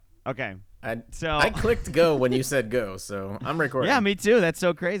Okay. I clicked go when you said go, so I'm recording. Yeah, me too. That's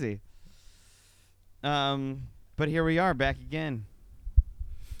so crazy. But here we are back again.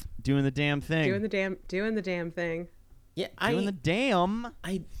 Doing the damn thing. Doing the damn thing. Yeah, doing the damn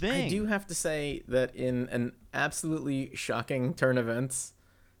thing. I do have to say that in an absolutely shocking turn of events,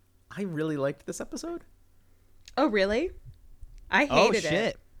 I really liked this episode. Oh, really? I hated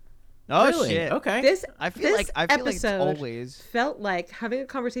it. Oh, really? shit. Okay. I feel like it's episode always felt like having a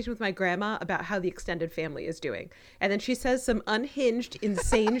conversation with my grandma about how the extended family is doing. And then she says some unhinged,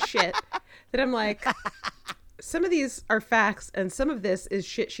 insane shit that I'm like, some of these are facts and some of this is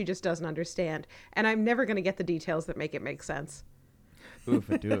shit she just doesn't understand. And I'm never going to get the details that make it make sense. Oof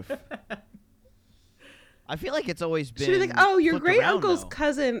a doof. I feel like it's always been. She'd be like, oh, your flipped great around, uncle's though.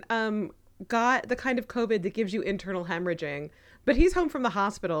 cousin got the kind of COVID that gives you internal hemorrhaging, but he's home from the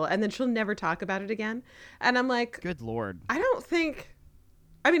hospital, and then she'll never talk about it again. And I'm like, good Lord. I don't think.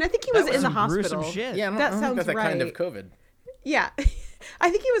 I mean, I think he was in the some hospital. gruesome shit. Yeah, I that don't sounds think that's right. a kind of COVID. Yeah, I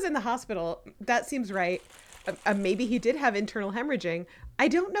think he was in the hospital. That seems right. Maybe he did have internal hemorrhaging. I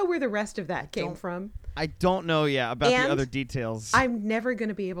don't know where the rest of that came from. I don't know, about And the other details. I'm never going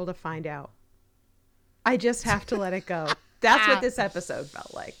to be able to find out. I just have to let it go. That's what this episode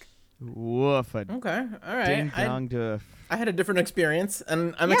felt like. Woof. Okay, all right. Ding dong doof. I had a different experience,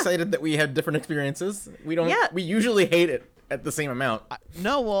 and I'm excited that we had different experiences. We don't. Yeah. We usually hate it at the same amount.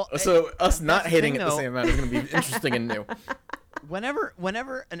 No, well. So us not hating thing, it the though. same amount is going to be interesting and new.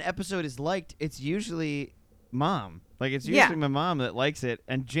 Whenever an episode is liked, it's usually Mom. Like, it's usually my mom that likes it.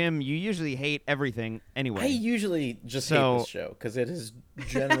 And Jim, you usually hate everything anyway. I usually just hate So- this show because it is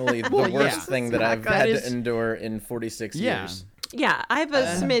generally the Well, worst yeah. thing that I've That had is- to endure in 46 Yeah. years. Yeah, I have a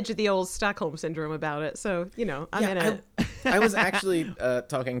smidge of the old Stockholm syndrome about it. So, I'm in it. I was actually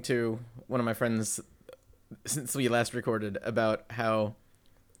talking to one of my friends since we last recorded about how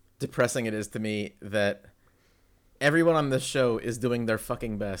depressing it is to me that everyone on this show is doing their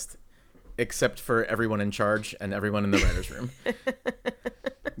fucking best except for everyone in charge and everyone in the writer's room.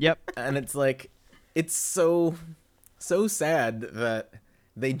 Yep. And it's like, it's so sad that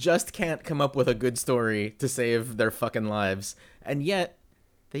they just can't come up with a good story to save their fucking lives. And yet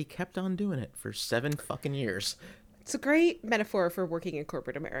they kept on doing it for 7 fucking years. It's a great metaphor for working in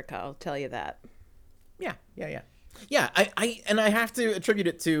corporate America. I'll tell you that. Yeah. Yeah, I have to attribute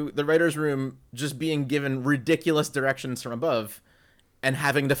it to the writer's room just being given ridiculous directions from above and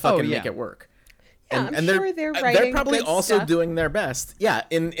having to fucking make it work. Yeah, And I'm sure they're they're writing probably good also stuff. doing their best. Yeah,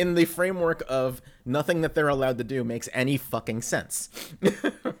 in the framework of nothing that they're allowed to do makes any fucking sense.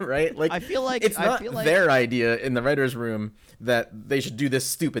 Right? Like, I feel like- it's I not feel like- their idea in the writer's room that they should do this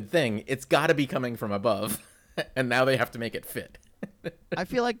stupid thing. It's got to be coming from above. And now they have to make it fit. I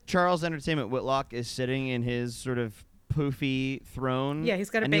feel like Charles Entertainment Whitlock is sitting in his sort of poofy throne. Yeah, he's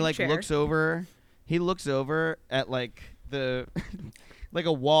got a and big he like chair. He looks over at like the like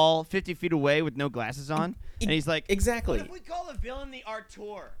a wall 50 feet away with no glasses on, and he's like, Exactly. "What if we call the villain the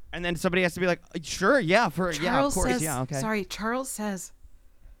Artur?" And then somebody has to be like, "Sure, yeah, of course, says, yeah, okay." Sorry, Charles says,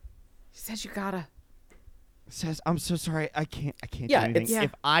 he says you gotta. Says, "I'm so sorry, I can't Yeah, do anything. it's-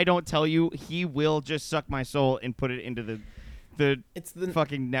 If I don't tell you, he will just suck my soul and put it into the It's the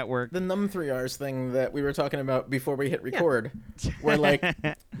fucking network." the num 3Rs thing that we were talking about before we hit record, where like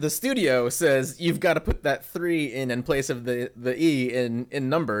the studio says you've got to put that 3 in place of the E in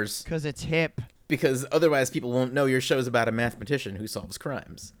numbers Because it's hip. because otherwise people won't know your show's about a mathematician who solves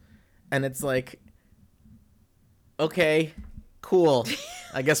crimes. And it's like, okay, cool.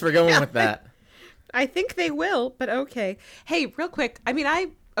 I guess we're going with that. I think they will, but okay. Hey, real quick. I mean, I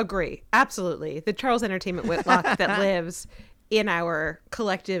agree. Absolutely. The Charles Entertainment Whitlock that lives in our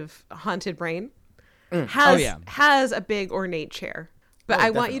collective haunted brain has a big ornate chair. But I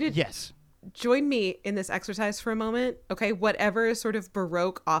want you to Yes. join me in this exercise for a moment. Okay. Whatever sort of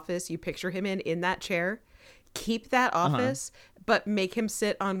Baroque office you picture him in that chair, keep that office, but make him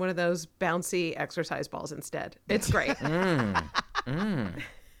sit on one of those bouncy exercise balls instead. It's great.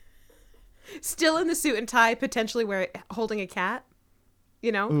 Still in the suit and tie, potentially holding a cat,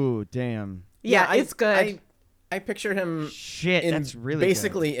 Ooh, damn. Yeah, it's good. I picture him Shit, that's really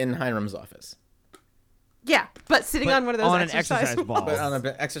basically in Hiram's office. Yeah, but sitting But on one of those on an exercise exercise ball. But on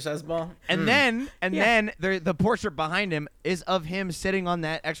an exercise ball? And then the portrait behind him is of him sitting on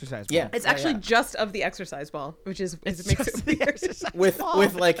that exercise ball. Yeah. It's actually just of the exercise ball, which is it makes just it the weird. exercise With ball.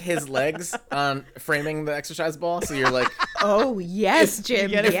 like his legs on framing the exercise ball, so you're like, Oh yes, Jim.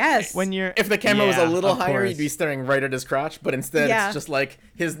 get it? Yes. When you're if the camera was a Yeah, little of higher, course. you'd be staring right at his crotch, but instead Yeah. it's just like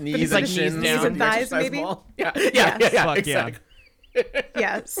his knees it's and like shins knees on and the thighs, exercise maybe? ball. Yeah, Fuck exactly.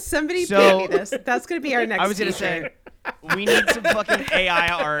 Yeah, somebody So- pay me this. That's gonna be our next. I was gonna t-shirt. say We need some fucking AI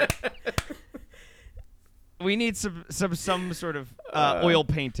art. We need some sort of oil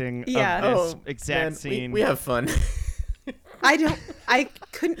painting of this exact scene. We have fun. I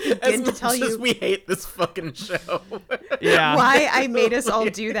couldn't begin to tell you we hate this fucking show. Yeah. why I made us all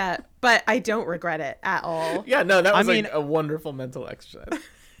do that, but I don't regret it at all. Yeah, no, that was a wonderful mental exercise.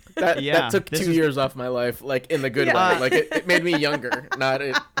 That took 2 years off my life, like in the good way. Like it made me younger, not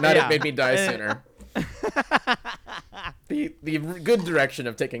it made me die sooner. The good direction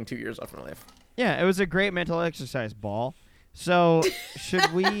of taking 2 years off my life. Yeah, it was a great mental exercise, Ball. So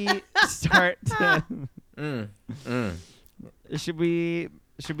should we start? Should we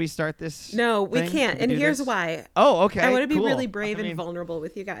start this? No, we thing? can't. And here's this? why. Oh, okay. I want to be cool. really brave and vulnerable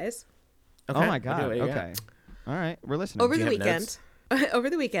with you guys. Okay. Oh my God. Okay. Okay. All right, we're listening. Over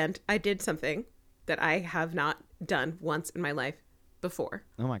the weekend, I did something that I have not done once in my life before.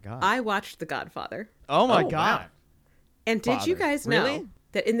 Oh my God. I watched The Godfather. Oh my God. Wow. And did you guys know Really?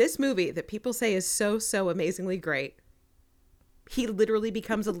 that in this movie that people say is so amazingly great, he literally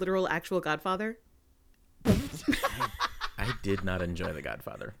becomes a literal actual godfather? I did not enjoy The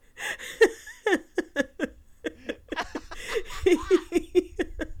Godfather.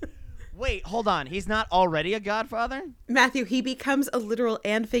 Wait, hold on. He's not already a godfather? Matthew, he becomes a literal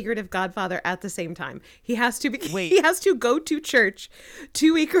and figurative godfather at the same time. He has to Wait. He has to go to church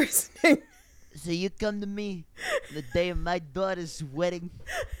 2 week christening. So you come to me the day of my daughter's wedding.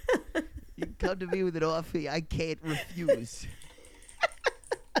 You come to me with an offer I can't refuse.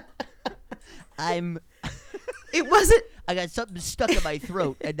 It wasn't. I got something stuck in my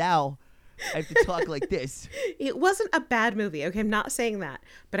throat, and now I have to talk like this. It wasn't a bad movie. Okay, I'm not saying that,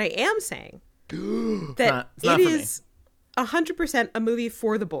 but I am saying that it's not it for me. is 100% a movie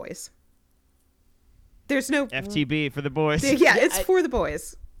for the boys. There's no FTB for the boys. Yeah, it's for the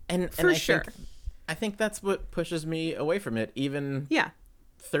boys. And For I sure. I think that's what pushes me away from it. Even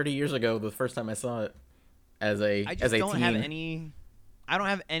 30 years ago, the first time I saw it as a I just as a don't teen. have any. I don't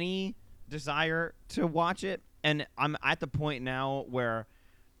have any desire to watch it, and I'm at the point now where,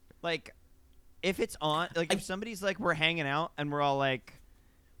 like, if it's on, like, if somebody's like, we're hanging out and we're all like,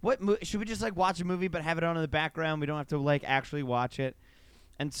 what should we just like watch a movie but have it on in the background? We don't have to like actually watch it.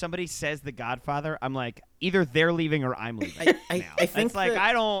 And somebody says The Godfather, I'm like, either they're leaving or I'm leaving. I think it's like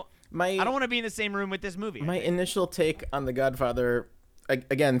I don't want to be in the same room with this movie. My initial take on The Godfather,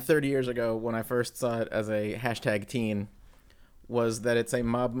 again, 30 years ago when I first saw it as a #teen, was that it's a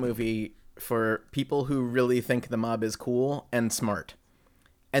mob movie for people who really think the mob is cool and smart.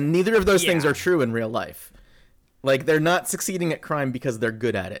 And neither of those things are true in real life. Like, they're not succeeding at crime because they're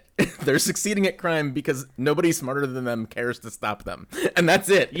good at it. They're succeeding at crime because nobody smarter than them cares to stop them. And that's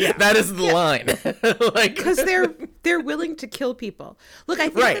it. Yeah. That is the line. Like, Because they're willing to kill people. Look, I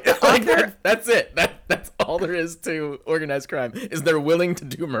think that the author... that's it. That's all there is to organized crime, is they're willing to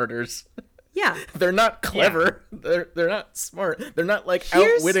do murders. Yeah. They're not clever. Yeah. They're not smart. They're not like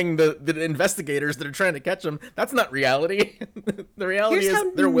outwitting the investigators that are trying to catch them. That's not reality. The reality is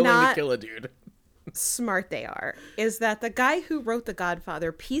they're willing to kill a dude. Smart they are is that the guy who wrote The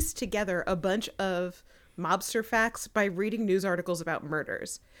Godfather pieced together a bunch of mobster facts by reading news articles about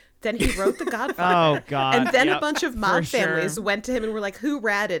murders. Then he wrote The Godfather. Oh God! And then a bunch of mob families went to him and were like, "Who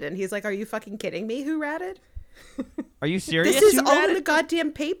ratted?" And he's like, "Are you fucking kidding me? Who ratted? Are you serious? This is all in the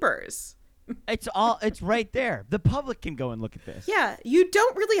goddamn papers." It's right there. The public can go and look at this. Yeah, you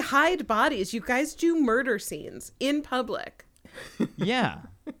don't really hide bodies. You guys do murder scenes in public. Yeah.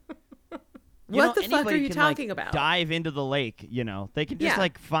 What the fuck are you talking about? Dive into the lake, They can just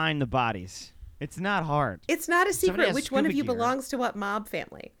like find the bodies. It's not hard. It's not a secret which one of you belongs to what mob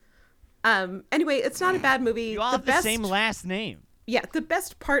family. Anyway, it's not a bad movie. You all have the same last name. Yeah, the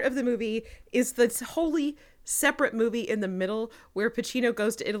best part of the movie is this wholly separate movie in the middle where Pacino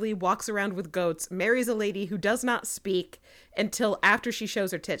goes to Italy, walks around with goats, marries a lady who does not speak until after she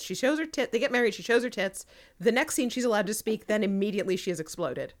shows her tits. She shows her tits. They get married. She shows her tits. The next scene, she's allowed to speak. Then immediately she has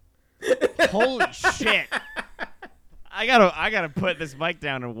exploded. Holy shit! I gotta put this mic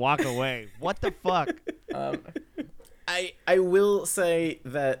down and walk away. What the fuck? I will say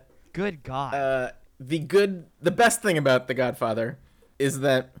that. Good God. The best thing about The Godfather is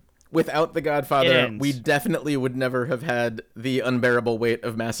that without The Godfather, we definitely would never have had the unbearable weight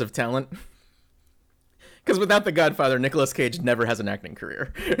of massive talent. Because without The Godfather, Nicolas Cage never has an acting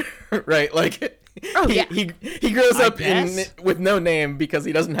career, right? Like, he grows up with no name because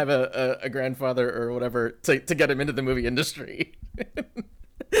he doesn't have a grandfather or whatever to get him into the movie industry.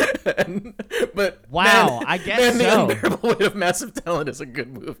 But wow, I guess The Unbearable Weight of Massive Talent is a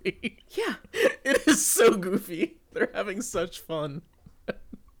good movie. Yeah, it is so goofy. They're having such fun.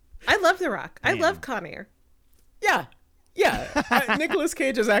 I love The Rock. I love Con Air. Yeah. Nicolas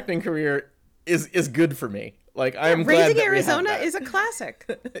Cage's acting career is good for me. Like, I am glad Raising that Arizona we have that. is a classic.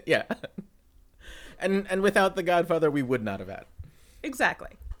 Yeah. And without The Godfather, we would not have had. Exactly.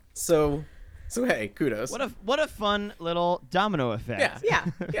 So hey, kudos. What a fun little domino effect.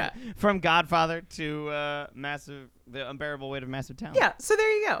 Yeah. From Godfather to The Unbearable Weight of Massive Talent. Yeah. So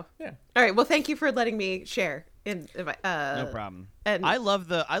there you go. Yeah. All right. Well, thank you for letting me share. No problem. and- I love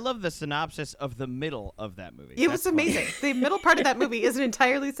the synopsis of the middle of that movie. It was That's funny. amazing. The middle part of that movie is an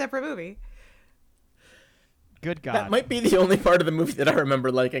entirely separate movie. Good God. That might be the only part of the movie that I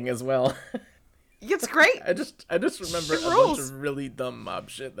remember liking as well. It's great. I just remember It a bunch rules. of really dumb mob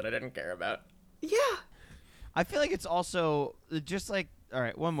shit that I didn't care about. Yeah. I feel like it's also just like, all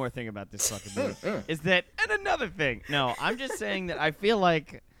right, one more thing about this fucking movie is that, and another thing. No, I'm just saying that I feel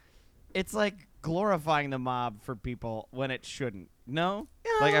like it's like glorifying the mob for people when it shouldn't. No?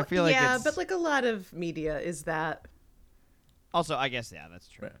 Like, I feel like yeah, it's... but like a lot of media is that. Also, I guess, yeah, that's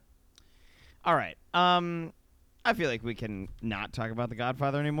true. Yeah. All right. I feel like we can not talk about The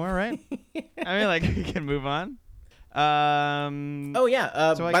Godfather anymore, right? I mean, like, we can move on. Oh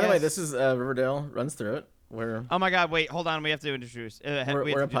yeah. So I by the way, guess- this is Riverdale runs through it. Oh my God! Wait, hold on. We have to introduce. We're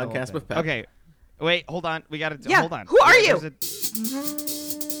a podcast with Pep. Okay, wait, hold on. We got to Yeah, hold on. who are There's you?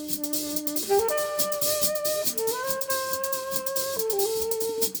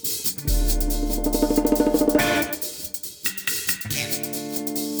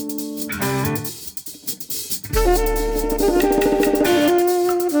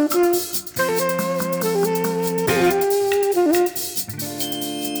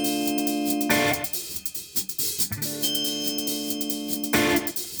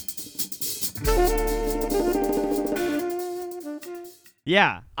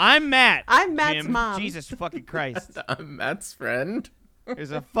 Yeah, I'm Matt. I'm Matt's Jim. mom. Jesus fucking Christ! I'm Matt's friend.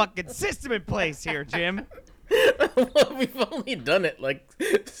 There's a fucking system in place here, Jim. Well, we've only done it like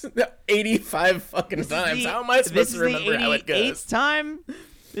 85 fucking times. How am I supposed to remember how it goes? Time.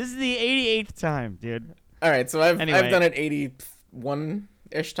 This is the 88th time, dude. All right, so I've Anyway. done it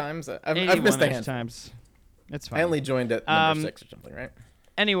 81-ish times. I've missed a 81-ish hand. times. That's fine. I only joined at number 6 or something, right?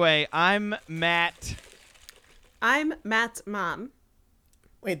 Anyway, I'm Matt. I'm Matt's mom.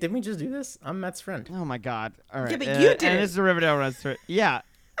 Wait, didn't we just do this? I'm Matt's friend. Oh my God! All right. Yeah, but you did and it. this is the Riverdale runs through it. Yeah,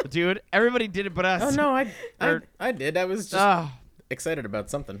 dude. Everybody did it but us. Oh no, Or- I did. I was just Oh, excited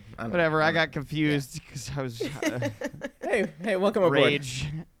about something. I don't whatever. know. I got confused because I was Hey, welcome aboard. rage.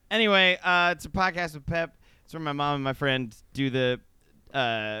 Anyway, it's a podcast with Pep. It's where my mom and my friend do the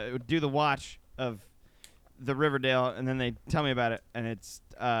watch of the Riverdale, and then they tell me about it, and it's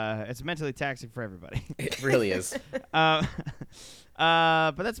mentally taxing for everybody. It really is.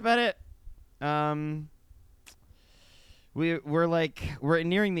 But that's about it. We're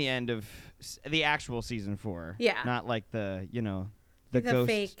nearing the end of the actual season 4. Yeah. Not like the The ghost.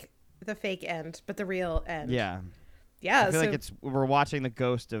 fake end, but the real end. Yeah. Yeah. I feel so like we're watching the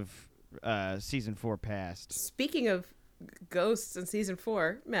ghost of season 4 past. speaking of ghosts in season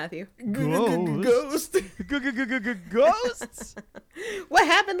 4, Matthew, Ghost. Ghosts. what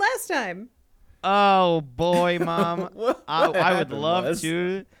happened last time? Oh boy, Mom. What I would happened love was-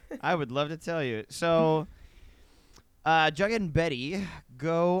 to. I would love to tell you. So, Jughead and Betty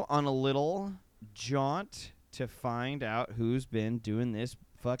go on a little jaunt to find out who's been doing this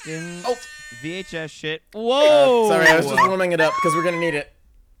fucking VHS shit. Whoa! Sorry, I was just warming it up because we're gonna need it.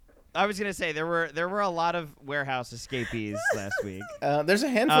 I was gonna say there were a lot of warehouse escapees last week. There's a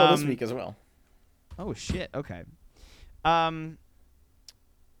handful this Um, week as well. Oh shit. Okay. Oh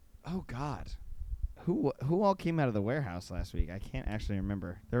God. Who all came out of the warehouse last week? I can't actually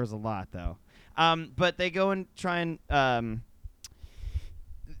remember. There was a lot though. But they go and try and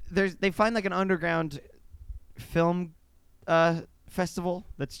they find like an underground film festival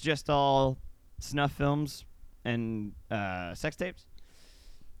that's just all snuff films and sex tapes.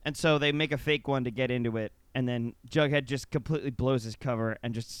 And so they make a fake one to get into it, and then Jughead just completely blows his cover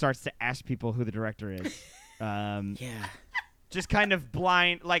and just starts to ask people who the director is. Yeah. Just kind of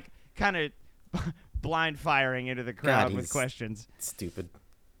blind firing into the crowd God, with he's questions. Stupid.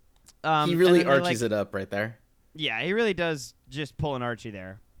 He And really then they, arches it up right there. Yeah, he really does just pull an Archie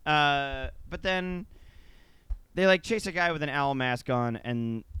there. But then they chase a guy with an owl mask on,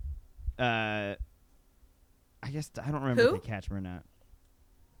 and I guess I don't remember Who? if they catch him or not.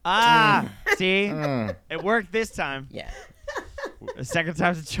 Ah, see, it worked this time. Yeah. The second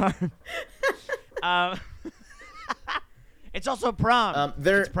time's a charm. It's also prom.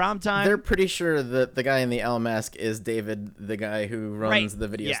 They're It's prom time. They're pretty sure that the guy in the owl mask is David, the guy who runs Right. the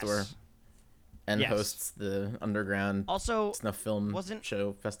video Yes. store and Yes. hosts the underground Also, snuff film wasn't-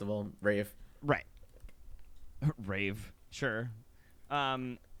 show festival rave. right. Rave, sure.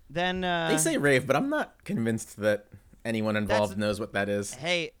 Then They say rave, but I'm not convinced that anyone involved That's- knows what that is.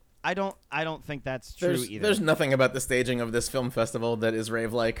 hey, I don't think that's true either. There's nothing about the staging of this film festival that is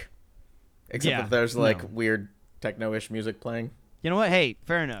rave-like, except Yeah, that there's like no. weird techno-ish music playing. You know what? Hey,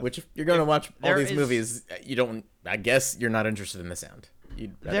 fair enough. Which if you're going to watch all there these is- movies, you don't. I guess you're not interested in the sound.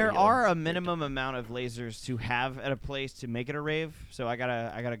 You'd rather There hear are them. a minimum amount of lasers to have at a place to make it a rave, so I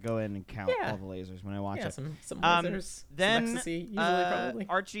gotta go in and count Yeah. all the lasers when I watch Yeah, it. some Um, lasers, then some ecstasy, usually probably.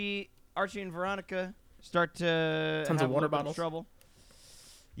 Archie and Veronica start to Tons of have a water little bit bottles. trouble.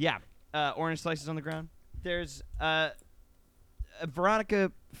 Yeah, orange slices on the ground. There's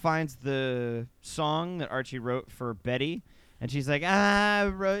Veronica finds the song that Archie wrote for Betty, and she's like,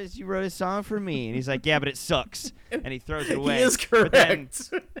 you wrote a song for me, and he's like, yeah, but it sucks, and he throws it away. He is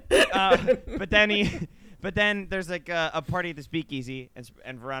correct. But then there's like a party at the speakeasy,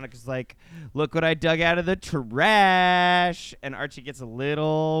 and Veronica's like, look what I dug out of the trash. And Archie gets a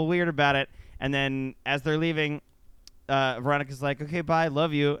little weird about it. And then as they're leaving, Veronica's like, okay, bye,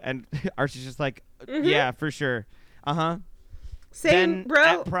 love you. And Archie's just like, yeah, for sure. Uh-huh. Same, Then bro.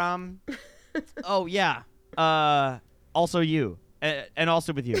 at prom, oh, yeah. Also you. And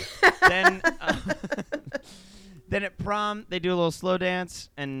also with you. Then, then at prom, they do a little slow dance,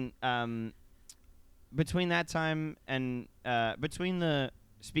 and between that time and between the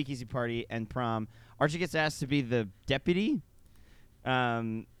speakeasy party and prom, Archie gets asked to be the deputy.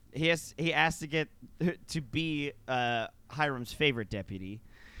 He asked to get to be Hiram's favorite deputy,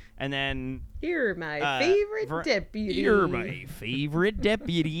 and then You're my favorite deputy. You're my favorite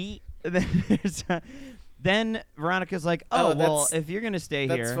deputy. And then then Veronica's like, Oh, well, that's- if you're gonna stay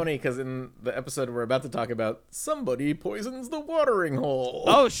here, That's funny because in the episode we're about to talk about, somebody poisons the watering hole.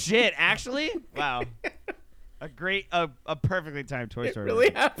 Oh shit! Actually, wow, a perfectly timed Toy it Story.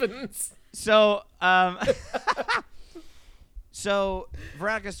 really happens. So, so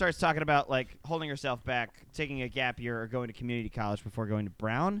Veronica starts talking about like holding herself back, taking a gap year, or going to community college before going to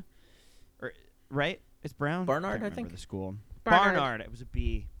Brown, or right? It's Brown. Barnard, Can't I remember think. the school. Barnard. Barnard. It was a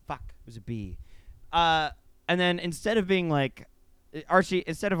B. Fuck. It was a B. And then instead of being like Archie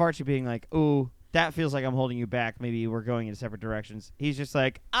being like, "Ooh, that feels like I'm holding you back. Maybe we're going in separate directions." He's just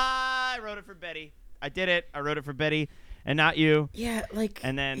like, "I wrote it for Betty. I did it. I wrote it for Betty, and not you." Yeah, like,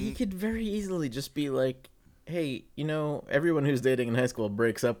 And then- he could very easily just be like, hey, everyone who's dating in high school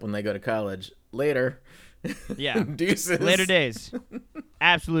breaks up when they go to college. Later. Yeah. Deuces. Later days.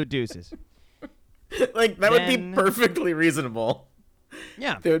 Absolute deuces. Like, that would be Then- perfectly reasonable.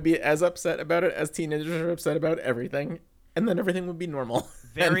 Yeah. They would be as upset about it as teenagers are upset about everything, and then everything would be normal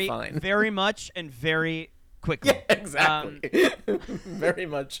Very, and fine. very much and very quickly. Yeah, exactly. Very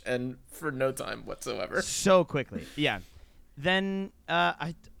much and for no time whatsoever. So quickly. Yeah. Then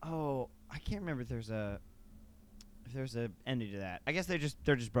I can't remember if there's a ending to that. I guess they're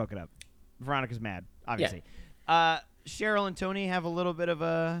just broken up. Veronica's mad, obviously. Cheryl and Tony have a little bit of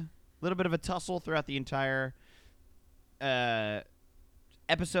a tussle throughout the entire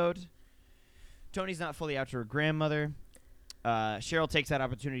episode. Tony's not fully out to her grandmother. Cheryl takes that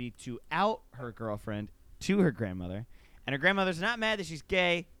opportunity to out her girlfriend to her grandmother. And her grandmother's not mad that she's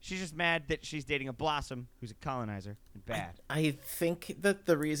gay. She's just mad that she's dating a Blossom who's a colonizer and bad. I think that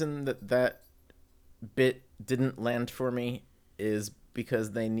the reason that bit didn't land for me is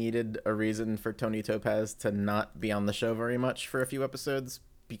because they needed a reason for Tony Topaz to not be on the show very much for a few episodes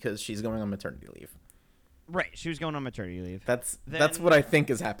because she's going on maternity leave. Right. She was going on maternity leave. That's Then- what I think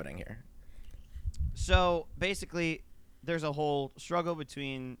is happening here. So basically, there's a whole struggle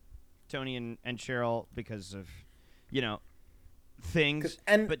between Tony and Cheryl because of, things.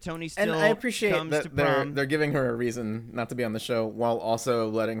 But Tony still And I appreciate comes to that prom. they're giving her a reason not to be on the show while also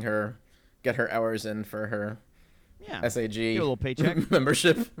letting her get her hours in for her Yeah. SAG Get a little paycheck.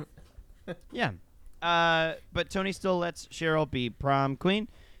 membership. Yeah. But Tony still lets Cheryl be prom queen.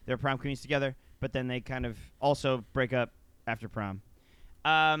 They're prom queens together, but then they kind of also break up after prom.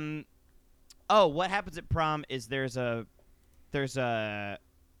 What happens at prom is there's a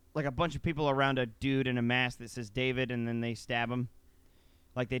like a bunch of people around a dude in a mask that says David, and then they stab him,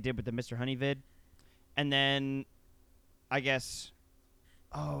 like they did with the Mr. Honey vid. And then, I guess,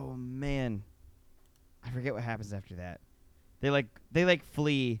 oh man, I forget what happens after that. They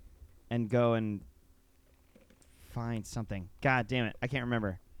flee and go and find something. God damn it, I can't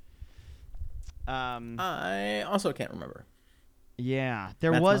remember. I also can't remember. Yeah,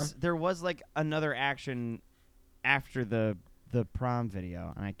 there Matt's was like another action after the prom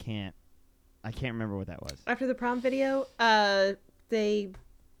video, and I can't remember what that was. After the prom video, they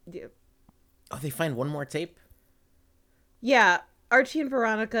Oh, they find one more tape? yeah, Archie and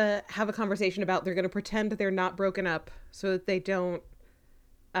Veronica have a conversation about they're going to pretend they're not broken up so that they don't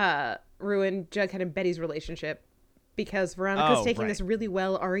ruin Jughead and Betty's relationship, because Veronica's taking this really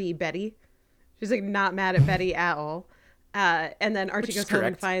well re Betty. She's like not mad at Betty at all. And then Archie goes home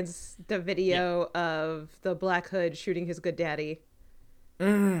and finds the video of the Black Hood shooting his good daddy.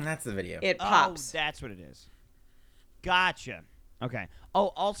 That's the video. It pops. Oh, that's what it is. Gotcha. Okay.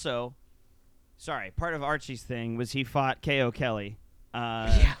 Oh, also, sorry, part of Archie's thing was he fought K.O. Kelly.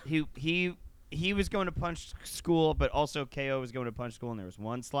 He was going to punch school, but also K.O. was going to punch school, and there was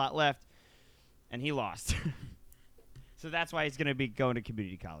one slot left, and he lost. So that's why he's going to be going to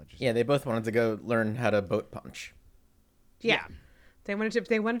community college. Yeah, they both wanted to go learn how to boat punch. Yeah. They wanted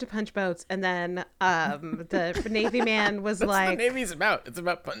to punch boats, and then the Navy man was That's like, what the Navy's about. It's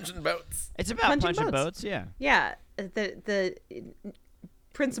about punching boats. It's about punching boats, yeah. Yeah. The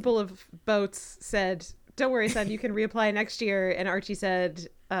principal of boats said, "Don't worry, son, you can reapply next year." And Archie said,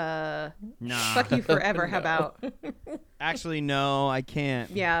 Nah. "Fuck you forever, how about?" Actually, no, I can't.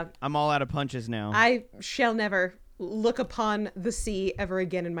 Yeah. I'm all out of punches now. "I shall never look upon the sea ever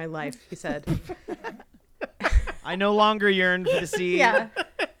again in my life," he said. I no longer yearn for the sea. Yeah.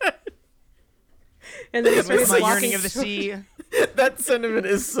 And then he started My walking yearning of the sea. That sentiment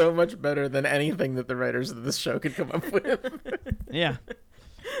is so much better than anything that the writers of this show could come up with. Yeah.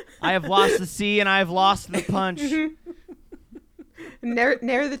 I have lost the sea and I have lost the punch.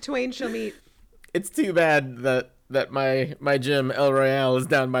 Ne'er the twain shall meet. It's too bad that my gym El Royale is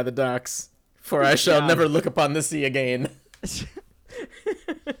down by the docks, for I shall never look upon the sea again.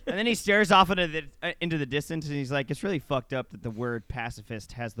 And then he stares off into the distance, and he's like, "It's really fucked up that the word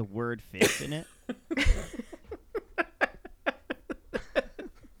pacifist has the word fish in it."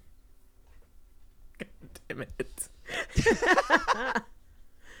 God damn it.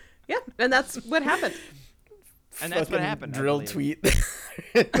 Yeah, and that's what happened. And that's what Fucking happened. Drill tweet. Doesn't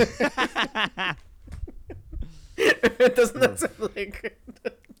that sound like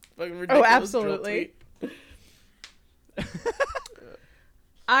fucking ridiculous? Oh, absolutely.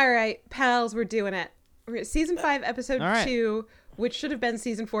 All right, pals, we're doing it. We're at season 5, episode 2, which should have been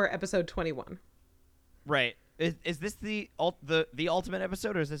season 4, episode 21. Right. Is this the ultimate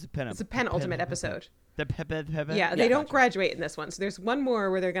episode, or is this a penultimate? It's a penultimate episode. Yeah, they don't graduate in this one, so there's one more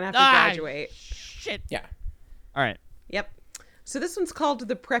where they're gonna have to graduate. Shit. Yeah. All right. Yep. So this one's called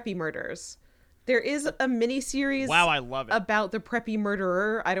The Preppy Murders. There is a mini-series Wow, I love it. about the preppy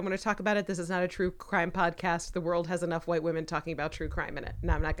murderer. I don't want to talk about it. This is not a true crime podcast. The world has enough white women talking about true crime in it.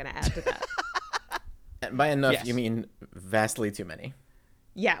 No, I'm not going to add to that. And by enough, Yes. you mean vastly too many.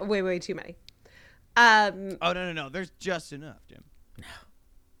 Yeah, way too many. Oh, no. There's just enough, Jim.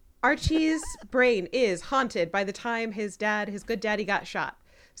 Archie's brain is haunted by the time his good daddy got shot.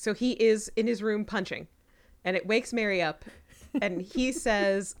 So he is in his room punching. And it wakes Mary up. And he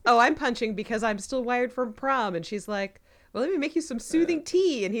says, "Oh, I'm punching because I'm still wired from prom." And she's like, "Well, let me make you some soothing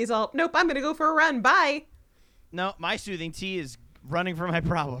tea." And he's all, "Nope, I'm going to go for a run. Bye." No, my soothing tea is running from my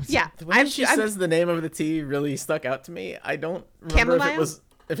problems. Yeah. The way she says the name of the tea really stuck out to me. I don't remember Chamomile?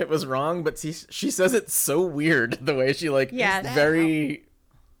 if it was wrong, but she says it so weird the way she Yeah. very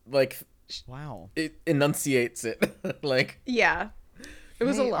Wow. it enunciates it like Yeah. It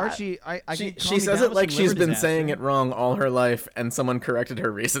was a lot. Archie, she says it like she's been saying it wrong all her life and someone corrected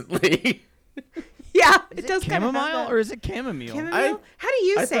her recently. Yeah, Is it does it kind of chamomile or is it chamomile? Chamomile? How do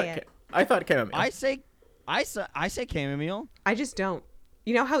you say it? I thought chamomile. I say chamomile. I just don't.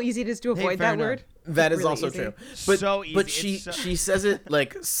 You know how easy it is to avoid fair that enough. word? That is really also easy. true. But So easy. but It's she so- she says it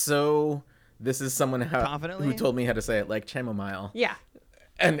like so. This is someone Confidently? who told me how to say it, like chamomile. Yeah.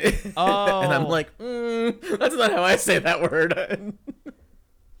 And and I'm like, that's not how I say that word.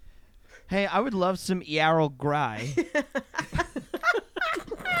 Hey, I would love some Yarrow Gry.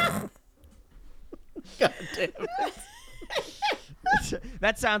 God damn it.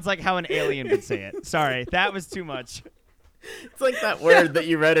 That sounds like how an alien would say it. Sorry, that was too much. It's like that word that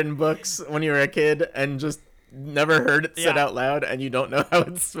you read in books when you were a kid and just never heard it said Yeah. out loud, and you don't know how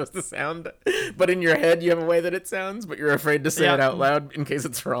it's supposed to sound. But in your head, you have a way that it sounds, but you're afraid to say Yeah. it out loud in case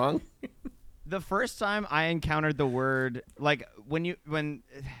it's wrong. The first time I encountered the word, like when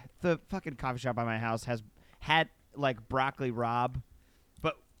the fucking coffee shop by my house had like broccoli rabe,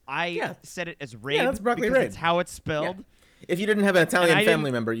 but I said it as rabe that's broccoli because rabe. it's how it's spelled. Yeah. If you didn't have an Italian I family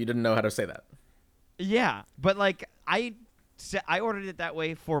didn't- member, you didn't know how to say that. Yeah, but like I ordered it that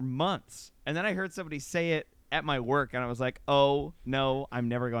way for months, and then I heard somebody say it at my work, and I was like, "Oh no, I'm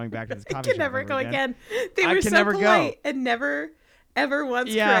never going back to this I coffee can shop never ever go again. They I were can so never go. polite and never, ever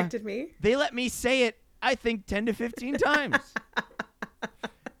once Yeah. corrected me. They let me say it, I think, 10 to 15 times,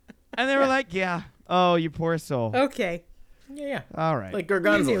 and they were like, "Yeah, oh, you poor soul." Okay. Yeah. All right. Like You're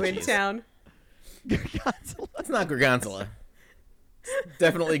gorgonzola new in cheese. town. Gorgonzola. It's not gorgonzola. It's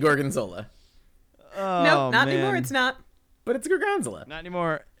definitely gorgonzola. Oh, Nope, not man. anymore. It's not. But it's gorgonzola. Not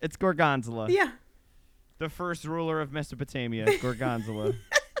anymore. It's Gorgonzola. Yeah. The first ruler of Mesopotamia, Gorgonzola.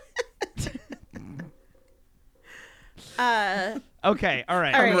 Okay, all right. All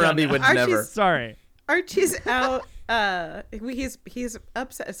right. Hammurabi would Archie's- never. Sorry. Archie's out. He's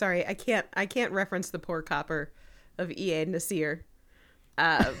upset. Sorry, I can't reference the poor copper of E.A. Nasir.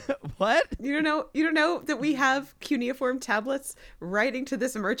 What? You don't know that we have cuneiform tablets writing to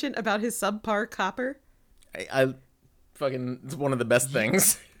this merchant about his subpar copper. I fucking. It's one of the best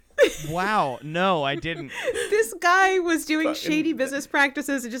things. Wow. No, I didn't. This guy was doing Fucking- shady business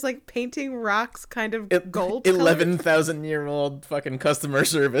practices and just like painting rocks kind of gold. 11,000-year-old fucking customer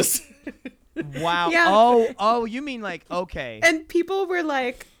service. Wow. Yeah. Oh, you mean like, okay. And people were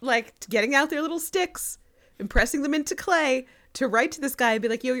like getting out their little sticks and pressing them into clay to write to this guy and be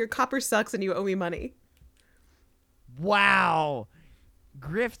like, yo, your copper sucks and you owe me money. Wow.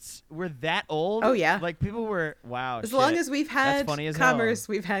 Grifts were that old? Oh, yeah. Like people were, wow. As shit. long as we've That's had funny as commerce,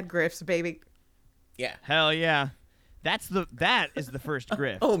 we've had grifts, baby. Yeah. Hell yeah. That is the first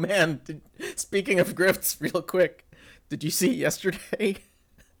grift. Oh man. Speaking of grifts, real quick, did you see yesterday?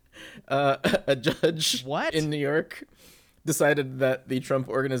 A judge What? in New York decided that the Trump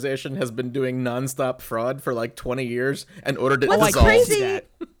organization has been doing nonstop fraud for like 20 years and ordered it What's dissolved. crazy that.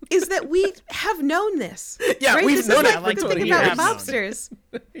 is that we have known this. Yeah, right? we've this known is it like for the 20 thing about years. mobsters.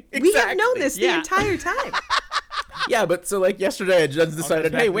 We have Exactly. known this the Yeah. entire time. Yeah, but so like yesterday, a judge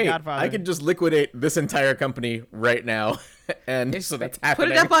decided, back hey, to wait, Godfather. I could just liquidate this entire company right now, and so that's Put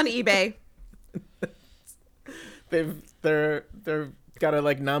happening. it up on eBay. They're got to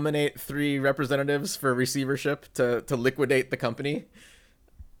like nominate 3 representatives for receivership to liquidate the company.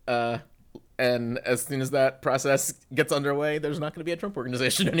 And as soon as that process gets underway, there's not going to be a Trump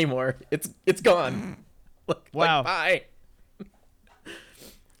organization anymore. It's gone. Wow. Bye.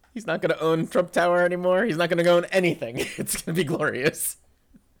 He's not going to own Trump Tower anymore. He's not going to own anything. It's going to be glorious.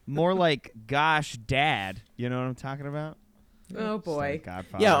 More like, gosh, dad. You know what I'm talking about? Oh boy.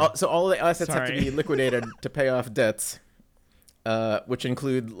 Godfather. Yeah, so all the assets have to Sorry. be liquidated to pay off debts, which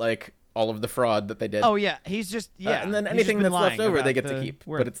include like all of the fraud that they did. Oh yeah, he's just yeah. And then he's anything just been that's left lying over, they about get to the keep.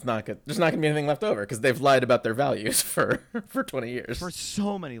 work. But it's not good. There's not gonna be anything left over because they've lied about their values for 20 years. for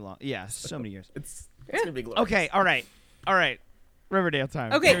so many so many years. It's gonna be glorious. Okay, all right. Riverdale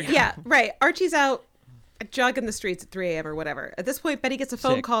time. Here Okay, we go. yeah, right. Archie's out jogging the streets at 3 a.m. or whatever. At this point, Betty gets a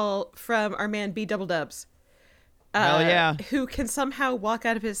phone Sick. call from our man B Double Dubs. Hell yeah. Who can somehow walk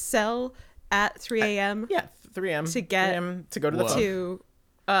out of his cell at 3 a.m. Yeah, 3 a.m. To get 3 a.m. to go to the Whoa. phone.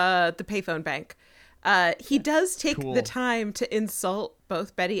 to the payphone bank. He does take Cool. the time to insult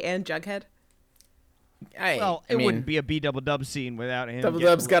both Betty and Jughead. Well, I it mean, wouldn't be a B double dub scene without him. Double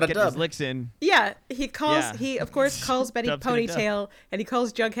Dub's got a getting his dub. licks in. Yeah, he calls. Yeah. He of course calls Betty Dub's gonna dub. Ponytail, and he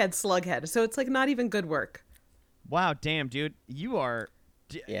calls Jughead Slughead. So it's like not even good work. Wow, damn, dude, you are.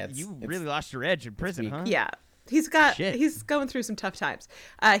 Yeah, you it's- really lost your edge in prison, weak. huh? Yeah, Shit. he's going through some tough times.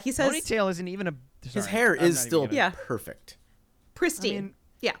 He says Ponytail isn't even a. his sorry, hair I'm is not even still gonna- Yeah. perfect. pristine. I mean-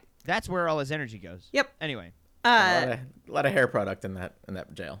 Yeah. That's where all his energy goes. Yep. Anyway. A lot of hair product in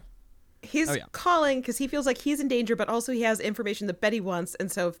that jail. He's Oh, yeah. calling because he feels like he's in danger, but also he has information that Betty wants,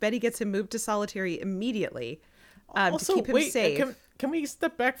 and so if Betty gets him moved to solitary immediately, to keep him safe. Can we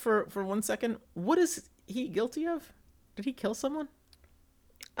step back for 1 second? What is he guilty of? Did he kill someone?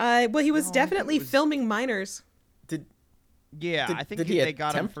 Well, he was No, I think definitely it was- filming minors. Yeah, Did, I think did he they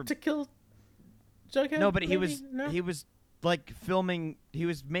got him attempt for. to kill Jughead? No, but maybe? he was like filming. He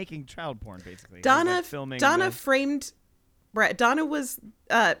was making child porn basically. He was, Donna like, filming. Donna the- framed Brett. Donna was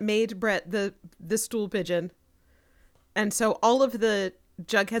made Brett the stool pigeon, and so all of the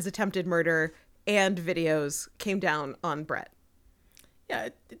Jughead's attempted murder and videos came down on Brett. Yeah,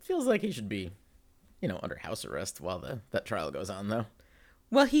 it feels like he should be, under house arrest while that trial goes on, though.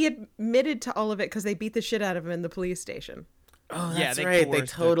 Well, he admitted to all of it because they beat the shit out of him in the police station. Oh, Yeah, that's they right. They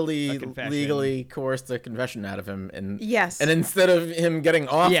coerced a totally confession. legally coerced a confession out of him, and Yes. and instead of him getting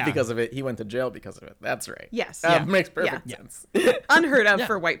off Yeah. because of it, he went to jail because of it. That's right. Yes. That Yeah. makes perfect Yeah. sense. Unheard of Yeah.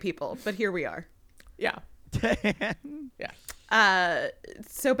 for white people, but here we are. Yeah, yeah.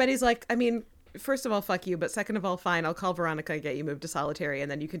 So Betty's like, I mean, first of all, fuck you, but second of all, fine, I'll call Veronica and get you moved to solitary, and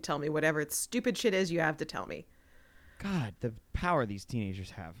then you can tell me whatever stupid shit is you have to tell me. God, the power these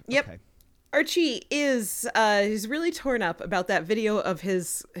teenagers have. Yep. Okay. Archie is he's really torn up about that video of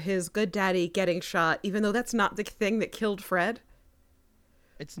his good daddy getting shot, even though that's not the thing that killed Fred.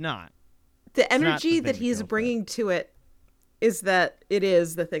 It's not. The not the energy thing that that he's killed bringing to it is that it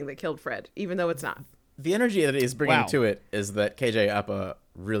is the thing that killed Fred, even though it's not. The energy that he's bringing Wow. to it is that KJ Apa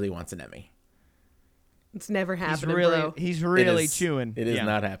really wants an Emmy. It's never He's happening, really bro. he's really It is- chewing. It is Yeah.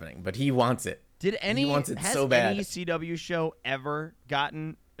 not happening, but he wants it. Did any wants it has so bad. any CW show ever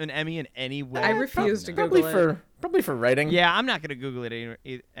gotten an Emmy in any way? I refuse to Probably Google it. probably for writing. Yeah, I'm not gonna Google it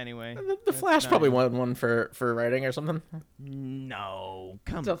anyway. The That's Flash not probably even- won one for writing or something. No,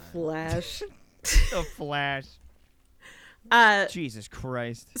 come The on. Flash. The Flash. Uh, Jesus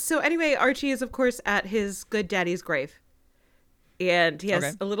Christ. so anyway, Archie is of course at his good daddy's grave. And he has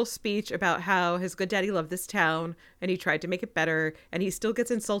Okay. a little speech about how his good daddy loved this town and he tried to make it better, and he still gets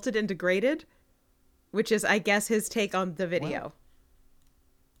insulted and degraded, which is, I guess, his take on the video.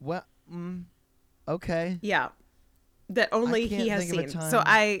 What? Okay. Yeah. That only can't he has think of a seen. time. So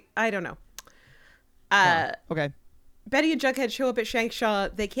I don't know. Okay. Betty and Jughead show up at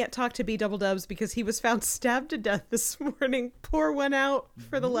Shankshaw. They can't talk to B Double Dubs because he was found stabbed to death this morning. Pour one out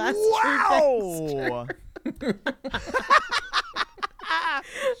for the last Wow.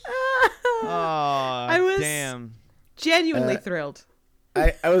 Oh, I was- damn. Genuinely thrilled.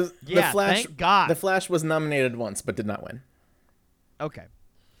 I was Yeah, the Flash. thank God. The Flash was nominated once but did not win. Okay.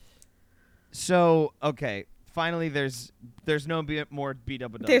 So, okay. Finally, there's no more B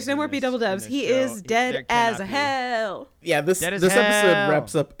Double Dubs. There's no in more B this- Double in Dubs. this He show. is There dead cannot as a be. hell. Yeah, this Dead as episode hell.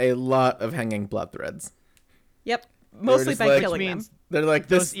 wraps up a lot of hanging plot threads. Yep. Mostly just by like- killing Which them. means They're like,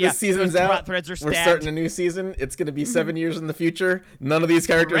 Those- this yeah, season's those plot out. threads are We're stabbed. starting a new season. It's going to be 7 years in the future. None of these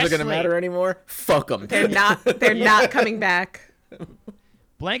characters are going to Fresh slate. matter anymore. Fuck them. They're not. They're not coming back.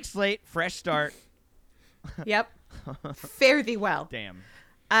 Blank slate, fresh start. Yep. Fare thee well. Damn.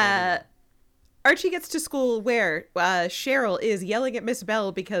 Archie gets to school where Cheryl is yelling at Miss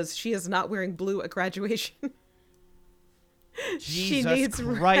Bell because she is not wearing blue at graduation. She Jesus needs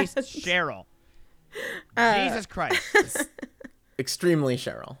Christ, rest. Cheryl. Jesus Christ. Extremely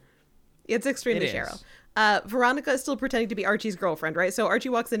Cheryl. It's extremely It is. Cheryl. Veronica is still pretending to be Archie's girlfriend, right? So Archie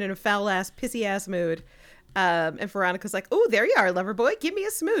walks in a foul-ass, pissy-ass mood. And Veronica's like, oh, there you are, lover boy. Give me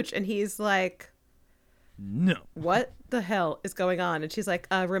a smooch. And he's like, No. what the hell is going on? And she's like,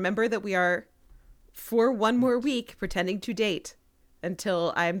 remember that we are, for one more week, pretending to date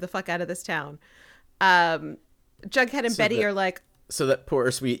until I'm the fuck out of this town. Jughead and So Betty that- are like, So that poor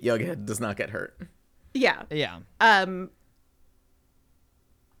sweet Jughead does not get hurt. yeah. Yeah.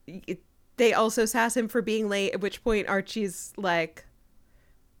 They also sass him for being late, at which point Archie's like,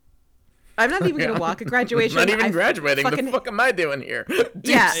 I'm not even going to walk at graduation. Not even I graduating. fucking- The fuck am I doing here?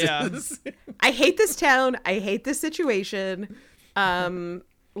 Yeah. Deuces. I hate this town. I hate this situation.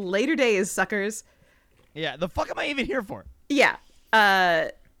 Later days, suckers. Yeah. The fuck am I even here for? Yeah.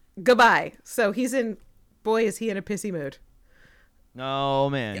 Goodbye. So he's in, boy, is he in a pissy mood. Oh,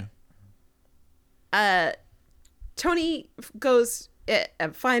 man. Tony goes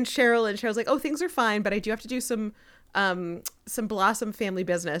and finds Cheryl, and Cheryl's like, oh, things are fine, but I do have to do some Blossom family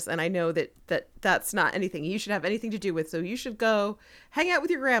business, and I know that's not anything you should have anything to do with, so you should go hang out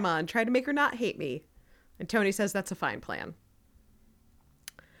with your grandma and try to make her not hate me. And Tony says that's a fine plan.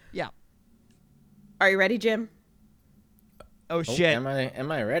 Yeah. Are you ready, Jim? Oh, Oh, shit. am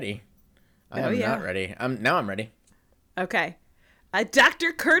I ready? I Oh, am yeah. not ready. Now I'm ready. Okay.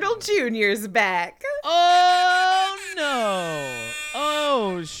 Dr. Curdle Jr.'s back. Oh, no.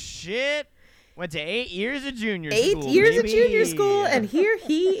 Oh, shit. Went to 8 years of junior school. 8 years of baby. junior school, and here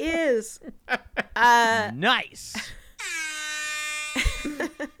he is. Nice.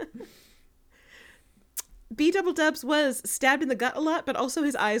 B Double Dubs was stabbed in the gut a lot, but also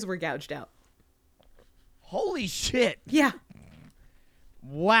his eyes were gouged out. Holy shit. Yeah.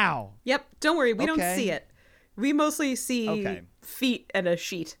 Wow. Yep. Don't worry. We don't Okay. see it. We mostly see Okay. feet and a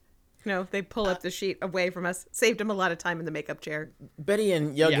sheet. You know, they pull up the sheet away from us. Saved him a lot of time in the makeup chair. Betty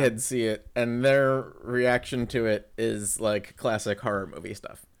and Jughead see it, and their reaction to it is like classic horror movie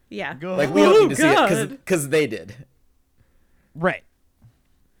stuff. Yeah. Go- Like we don't Oh, need to see it God. because they did. Right.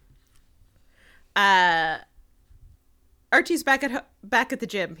 Archie's back at the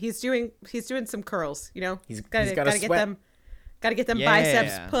gym. He's doing some curls. You know, He's gotta gotta get sweat. them. Gotta get them Yeah.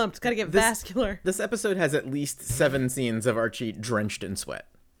 biceps pumped. Gotta get vascular. This episode has at least 7 scenes of Archie drenched in sweat.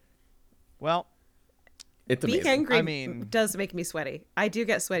 Well, It's Being amazing. angry I mean- does make me sweaty. I do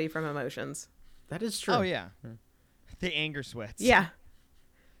get sweaty from emotions. That is true. oh, yeah. The anger sweats. Yeah.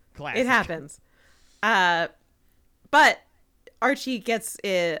 Classic. It happens. But Archie gets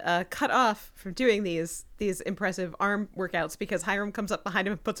cut off from doing these impressive arm workouts because Hiram comes up behind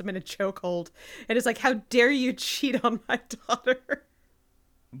him and puts him in a chokehold and is like, "How dare you cheat on my daughter?"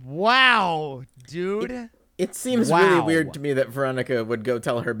 Wow, dude. It seems really Wow. weird to me that Veronica would go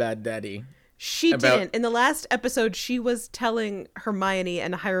tell her bad daddy. She About- didn't. In the last episode, she was telling Hermione,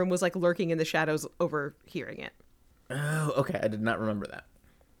 and Hiram was like lurking in the shadows, overhearing it. Oh, okay. I did not remember that,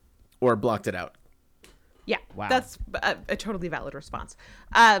 or blocked it out. Yeah, Wow. that's a totally valid response.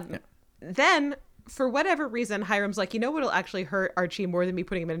 Then, for whatever reason, Hiram's like, you know what'll actually hurt Archie more than me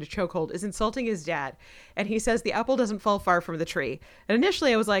putting him in a chokehold is insulting his dad. And he says the apple doesn't fall far from the tree. And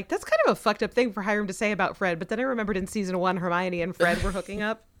initially I was like, that's kind of a fucked up thing for Hiram to say about Fred. But then I remembered in season 1, Hermione and Fred were hooking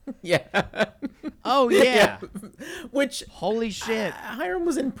up. Yeah. Oh yeah. Which Holy shit. Hiram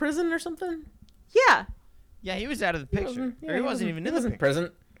was in prison or something. Yeah. Yeah, he was out of the picture. Or he wasn't even in the wasn't picture.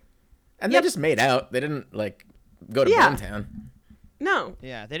 present. And Yep. they just made out. They didn't like go to Yeah. Boomtown. No.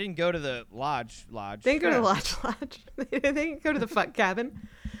 Yeah, they didn't go to the lodge. They didn't go to the lodge. They didn't go to the fuck cabin.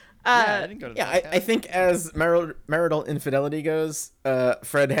 Yeah, they didn't go to the Yeah, lodge. I think as marital infidelity goes,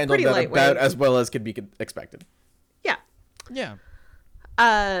 Fred handled Pretty that lightweight. about as well as could be expected. Yeah. Yeah.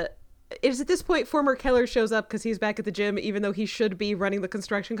 It is at this point former Keller shows up because he's back at the gym, even though he should be running the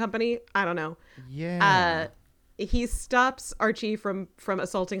construction company. I don't know. Yeah. He stops Archie from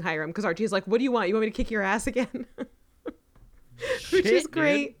assaulting Hiram because Archie's like, what do you want? You want me to kick your ass again? Which is Shit,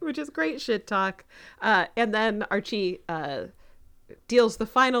 great. Which is great shit talk. And then Archie deals the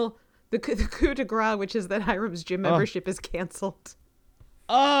coup de grace, which is that Hiram's gym membership is canceled.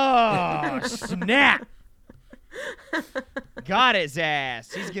 Oh, snap. Got his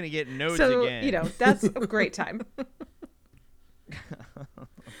ass. He's going to get nodes So, again. you know, that's a great time.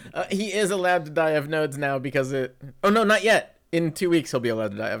 He is allowed to die of nodes now because it... Oh, no, not yet. In 2 weeks, he'll be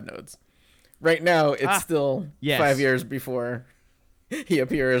allowed to die of nodes. Right now, it's still yes. 5 years before he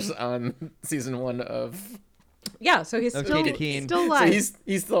appears on season 1 of... Yeah, so he's Okay, Keen. still So alive.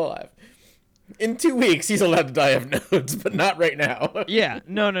 he's still alive. In 2 weeks, he's allowed to die of nodes, but not right now. Yeah.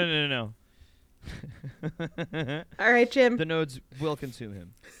 No. All right, Jim. The nodes will consume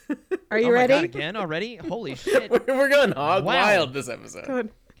him. Are you Oh my ready? God, again already? Holy shit. We're going hog Wow. wild this episode. Good.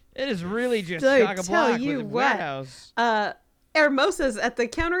 It is really just Don't chock a tell block you with what. warehouse. Hermosa's at the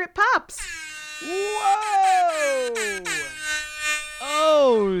counter at Pops. Whoa!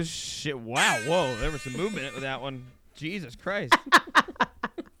 Oh shit! Wow! Whoa! There was some movement with that one. Jesus Christ!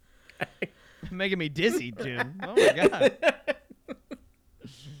 Making me dizzy, Jim. Oh my God!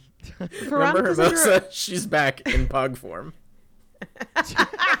 Remember Veronica's under Hermosa? She's back in pug form.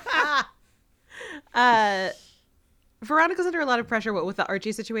 Veronica's under a lot of pressure with the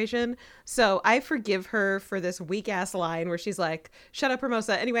Archie situation, so I forgive her for this weak ass line where she's like, "Shut up,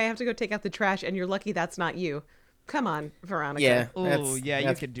 Hermosa. Anyway, I have to go take out the trash, and you're lucky that's not you." Come on, Veronica. Yeah. Oh yeah,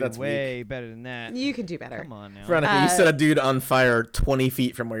 you could do that's way weak. better than that. You can do better. Come on now. Veronica, you set a dude on fire 20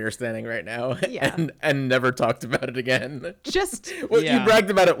 feet from where you're standing right now, Yeah. and never talked about it again. Just Well, Yeah. you bragged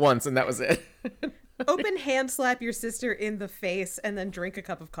about it once, and that was it. open hand slap your sister in the face and then drink a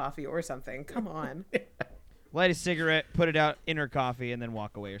cup of coffee or something. Come on. Light a cigarette, put it out in her coffee, and then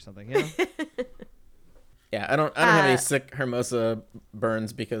walk away or something. You know? Yeah, I don't have any sick Hermosa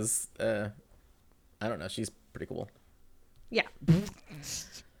burns because I don't know, she's pretty cool. Yeah.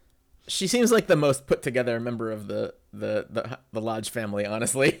 She seems like the most put together member of the Lodge family,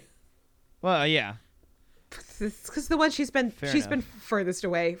 honestly. Well, yeah. Because the one she's been enough. furthest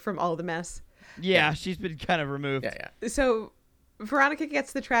away from all the mess. Yeah, she's been kind of removed. Yeah. So Veronica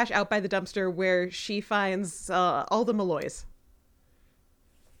gets the trash out by the dumpster where she finds all the Malloys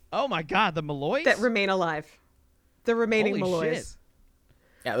Oh my God, the Malloys? that remain alive. The remaining Holy Malloys. shit.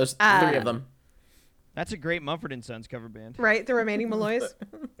 Yeah, there's 3 of them. That's a great Mumford and Sons cover band. Right? The remaining Malloys.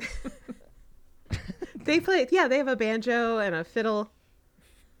 They play, yeah, they have a banjo and a fiddle.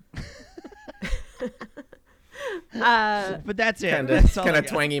 But that's it. Kind That's all I of got.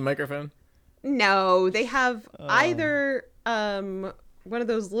 twangy microphone. No, they have Oh. either one of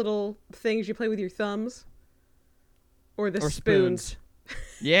those little things you play with your thumbs or the Or spoons.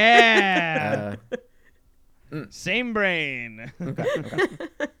 Yeah. Uh, Same brain.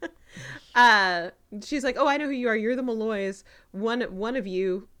 She's like, "Oh, I know who you are. You're the Malloys. One of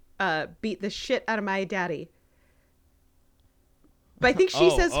you beat the shit out of my daddy." But I think she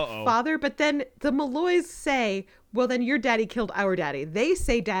says father, but then the Malloys say, "Well, then your daddy killed our daddy." They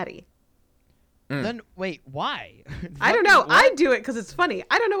say daddy. Then wait, why? I don't know. I do it because it's funny.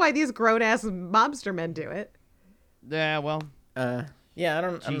 I don't know why these grown ass mobster men do it. Yeah, well, yeah, I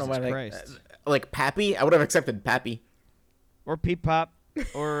don't know Jesus why they Christ. like Pappy. I would have accepted Pappy. or Peep Pop,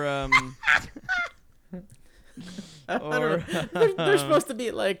 or I don't know. They're supposed to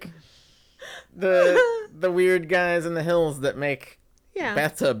be like the weird guys in the hills that make Yeah.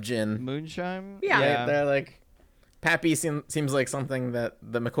 bathtub gin. Moonshine. Yeah. They're like Pappy seems like something that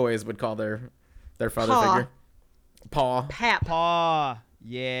the McCoys would call their father Paw. figure. Paw. Pap. Paw.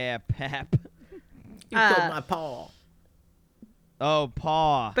 Yeah, Pap. You killed my paw. Oh,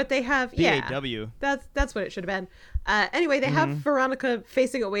 paw. But they have PAW. That's what it should have been. Anyway, they have Veronica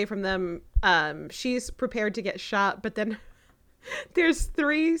facing away from them. She's prepared to get shot, but then there's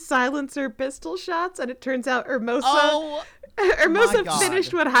 3 silencer pistol shots, and it turns out Hermosa my God.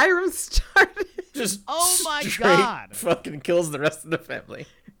 finished what Hiram started. Just my straight God. fucking kills the rest of the family.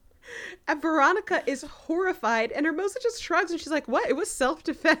 And Veronica is horrified, and Hermosa just shrugs, and she's like, "What? It was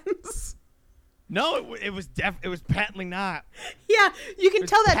self-defense." No, it was patently not. Yeah, you can It's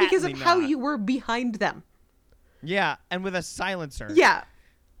tell that because of patently how not. you were behind them. Yeah, and with a silencer. Yeah.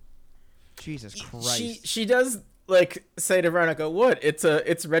 Jesus Christ. She does like say to Veronica, "What?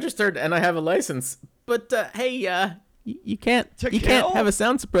 It's registered and I have a license." But hey, you can't kill? have a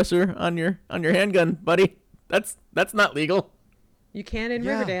sound suppressor on your handgun, buddy. That's not legal. You can in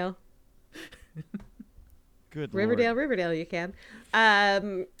Yeah. Riverdale. Good Riverdale, you can.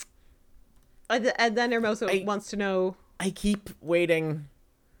 And then Hermosa wants to know. I keep waiting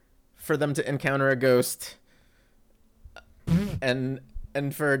for them to encounter a ghost, and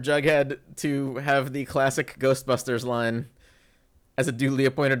for Jughead to have the classic Ghostbusters line as a duly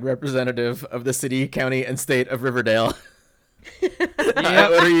appointed representative of the city, county, and state of Riverdale. I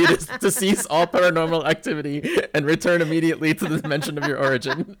order you to cease all paranormal activity and return immediately to the dimension of your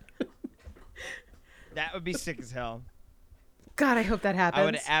origin. That would be sick as hell. God, I hope that happens. I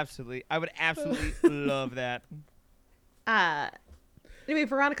would absolutely love that. Anyway,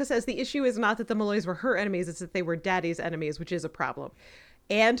 Veronica says the issue is not that the Malloys were her enemies, it's that they were Daddy's enemies, which is a problem.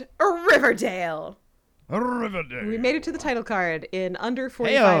 And Riverdale. We made it to the title card in under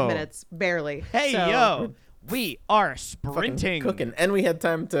 45 Heyo. minutes, barely. Hey, So- yo. We are Fucking sprinting. cooking. And we had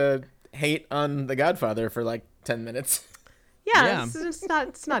time to hate on The Godfather for like 10 minutes. Yeah,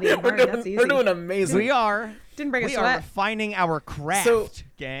 It's not even hard. That's easy. We're doing amazing. We are. Didn't bring a We are sweat. refining our craft, So-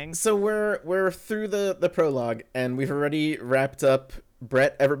 gang. So we're through the prologue, and we've already wrapped up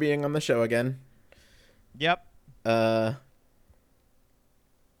Brett ever being on the show again. Yep.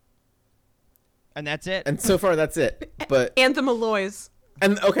 And that's it. so far that's it. But And the Malloys.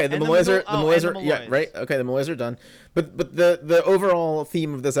 and okay, the And the Malloys are middle- the Malloys and are the yeah, Malloys. right. Okay, the Malloys are done. But the overall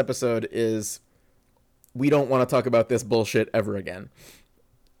theme of this episode is we don't want to talk about this bullshit ever again.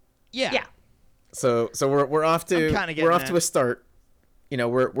 yeah. So we're off to I'm kinda getting we're off that. to a start. You know,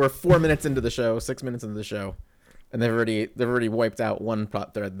 we're 4 minutes into the show, 6 minutes into the show, and they've already wiped out one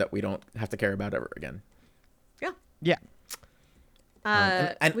plot thread that we don't have to care about ever again. Yeah. Yeah.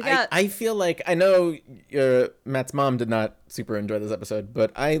 And we got I feel like I know Matt's mom did not super enjoy this episode,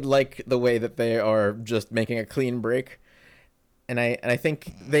 but I like the way that they are just making a clean break, and I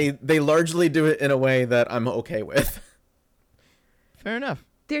think they largely do it in a way that I'm okay with. Fair enough.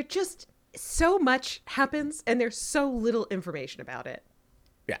 there just so much happens and there's so little information about it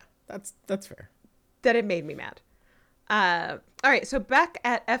Yeah, that's fair. that it made me mad. All right, so back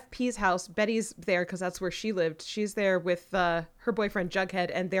at FP's house, Betty's there because that's where she lived. She's there with her boyfriend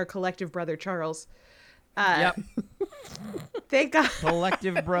Jughead and their collective brother Charles. Yep. They got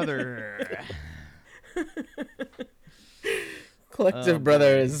Collective brother. Collective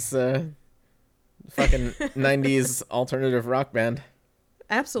Brother is fucking 90s alternative rock band.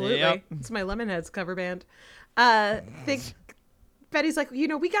 absolutely. Yep. It's my Lemonheads cover band. Betty's like,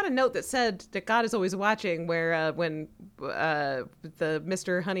 we got a note that said that God is always watching. Where when the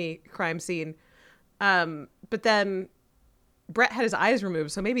Mr. Honey crime scene, but then Brett had his eyes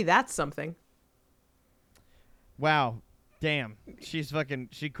removed, so maybe that's something. Wow. Damn. She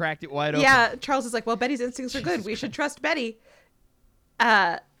cracked it wide open. Yeah, Charles is like, well, Betty's instincts are good. We should trust Betty.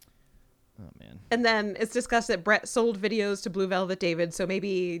 Oh, man. And then it's discussed that Brett sold videos to Blue Velvet David, so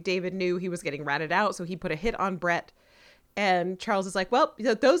maybe David knew he was getting ratted out, so he put a hit on Brett. And Charles is like, well,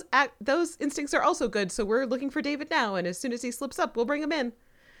 those instincts are also good, so we're looking for David now, and as soon as he slips up, we'll bring him in.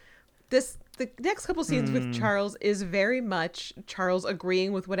 The next couple scenes with Charles is very much Charles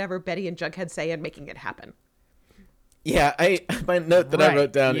agreeing with whatever Betty and Jughead say and making it happen. Yeah, my note that I Right,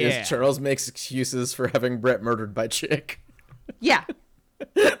 wrote down yeah. is Charles makes excuses for having Brett murdered by Chick. Yeah,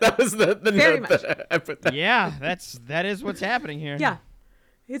 That was the Very note much. that I put down. Yeah, that is what's happening here. yeah.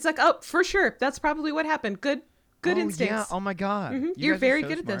 It's like, oh, for sure, that's probably what happened. Good instincts. Yeah. Oh my God. You You're guys are very so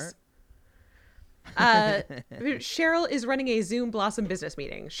good smart. at this. Cheryl is running a Zoom Blossom business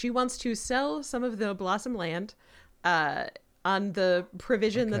meeting. She wants to sell some of the Blossom land on the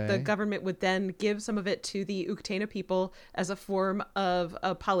provision that the Okay. government would then give some of it to the Uktena people as a form of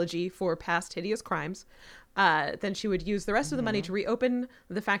apology for past hideous crimes. Then she would use the rest of the money to reopen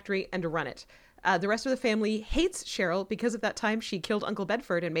the factory and to run it. The rest of the family hates Cheryl because of that time she killed Uncle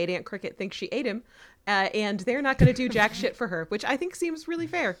Bedford and made Aunt Cricket think she ate him. And they're not going to do jack shit for her, which I think seems really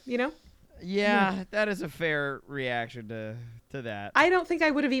fair, Yeah, that is a fair reaction to that. I don't think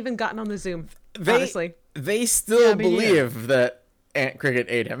I would have even gotten on the Zoom, They, honestly. They still Yeah, me believe that Aunt Cricket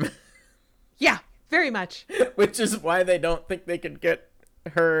ate him, Yeah, very much. which is why they don't think they could get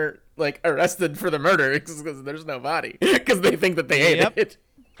her like arrested for the murder because there's no body because they think that they ate Yep. it.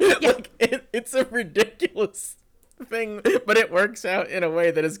 Like it's a ridiculous thing, but it works out in a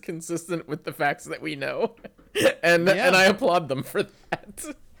way that is consistent with the facts that we know, and I applaud them for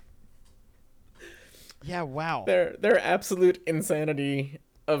that. Yeah, wow. Their absolute insanity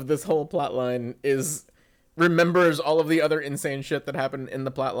of this whole plot line is remembers all of the other insane shit that happened in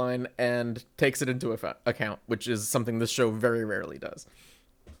the plot line and takes it into account, which is something this show very rarely does.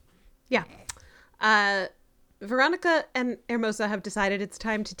 Yeah. Veronica and Hermosa have decided it's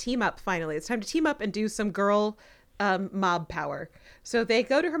time to team up finally. It's time to team up and do some girl mob power. So they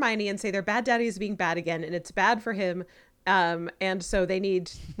go to Hermione and say their bad daddy is being bad again and it's bad for him. And so they need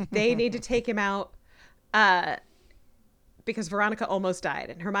to take him out because Veronica almost died.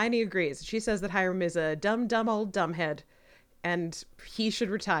 And Hermione agrees. She says that Hiram is a dumb old dumbhead and he should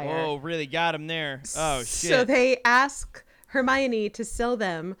retire. Oh, really got him there. Oh, shit. So they ask Hermione to sell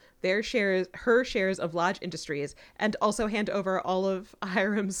them her shares of Lodge Industries, and also hand over all of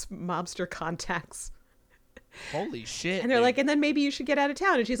Hiram's mobster contacts. Holy shit. And they're dude. like, and then maybe you should get out of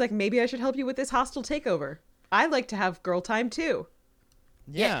town. And she's like, maybe I should help you with this hostile takeover. I like to have girl time too.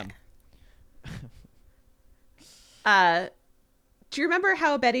 Yeah. Do you remember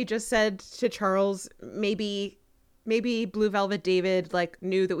how Betty just said to Charles, maybe Blue Velvet David like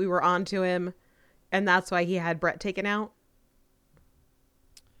knew that we were on to him, and that's why he had Brett taken out?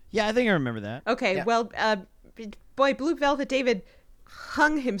 Yeah, I think I remember that. Okay, Yeah. well, boy, Blue Velvet David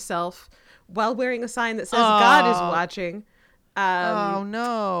hung himself while wearing a sign that says God is watching. Oh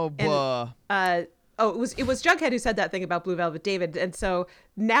no, buh. It was Jughead who said that thing about Blue Velvet David, and so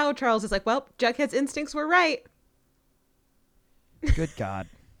now Charles is like, well, Jughead's instincts were right. Good God.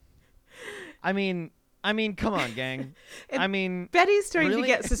 I mean, come on, gang. And I mean, Betty's starting really? to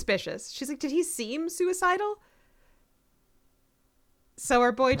get suspicious. She's like, did he seem suicidal? So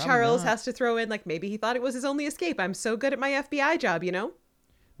our boy Probably Charles not. has to throw in, like, maybe he thought it was his only escape. I'm so good at my FBI job, you know?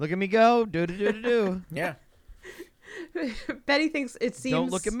 look at me go. Do. Yeah. Betty thinks it seems...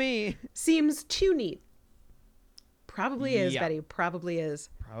 Don't look at me. Seems too neat. Probably is, Yeah. Betty. Probably is.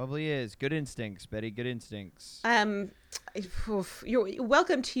 Probably is. Good instincts, Betty. Good instincts. You're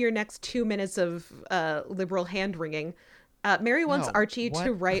welcome to your next 2 minutes of liberal hand wringing. Mary wants No, Archie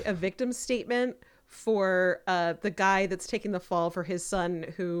to what? write a victim statement for the guy that's taking the fall for his son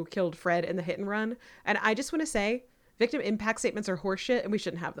who killed Fred in the hit and run. And I just want to say, victim impact statements are horseshit and we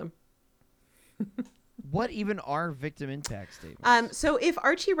shouldn't have them. What even are victim impact statements? So if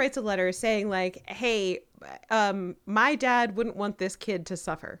Archie writes a letter saying like, hey, my dad wouldn't want this kid to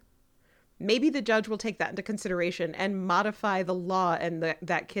suffer, maybe the judge will take that into consideration and modify the law and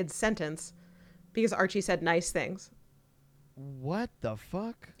that kid's sentence because Archie said nice things. What the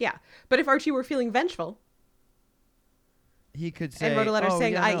fuck? Yeah. But if Archie were feeling vengeful He could say, and wrote a letter oh,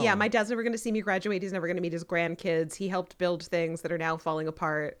 saying, no. my dad's never going to see me graduate. He's never going to meet his grandkids. He helped build things that are now falling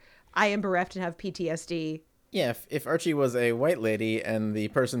apart. I am bereft and have PTSD. Yeah, if Archie was a white lady and the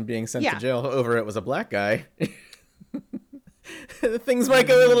person being sent Yeah. to jail over it was a black guy, things might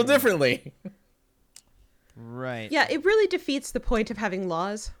go a little differently. Right. Yeah, it really defeats the point of having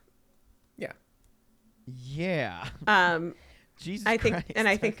laws. Yeah. Yeah. Jesus I think, Christ. and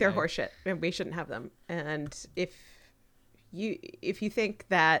I think they're okay. horseshit, and we shouldn't have them. And if you think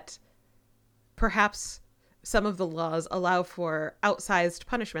that perhaps some of the laws allow for outsized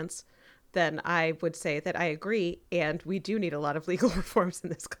punishments, then I would say that I agree, and we do need a lot of legal reforms in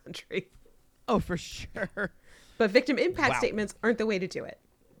this country. Oh, for sure. But victim impact Wow. statements aren't the way to do it.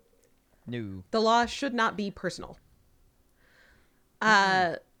 No. The law should not be personal.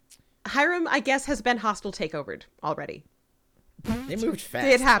 Hiram, I guess, has been hostile takeovered already. They moved fast.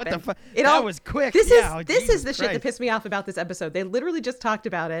 It happened. What the fu- It that all was quick. This Yeah, is this Jesus is the shit that Christ. pissed me off about this episode. They literally just talked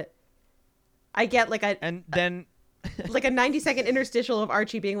about it. I get like a And then like a 90-second interstitial of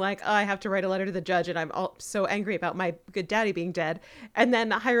Archie being like, oh, I have to write a letter to the judge and I'm all so angry about my good daddy being dead. And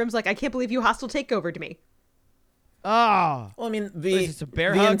then Hiram's like, I can't believe you hostile takeovered me. oh, Well, I mean, is this, a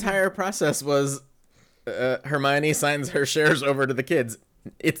bear the hug? entire process was Hermione signs her shares over to the kids.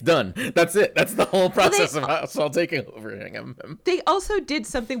 It's done. That's it. That's the whole process of household taking over him. They also did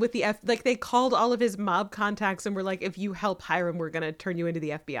something with the like they called all of his mob contacts and were like, if you help Hiram, we're going to turn you into the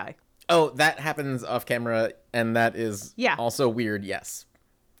FBI. Oh, that happens off camera, and that is Yeah. also weird. Yes.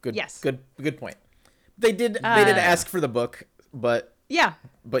 Good. Yes. Good point. They did ask for the book, but Yeah.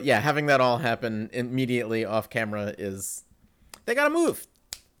 yeah, having that all happen immediately off camera is they gotta move.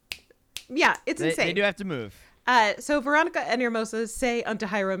 Yeah, it's insane. They do have to move. So Veronica and Hermosa say unto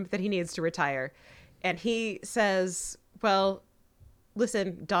Hiram that he needs to retire. And he says, well,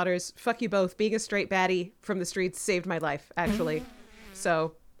 listen, daughters, fuck you both. Being a straight baddie from the streets saved my life, actually.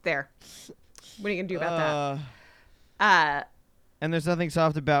 So, there. What are you going to do about that? And there's nothing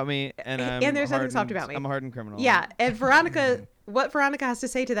soft about me. And there's nothing soft about me. I'm a hardened criminal. Yeah, and Veronica, what Veronica has to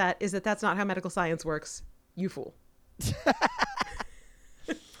say to that is that that's not how medical science works. You fool.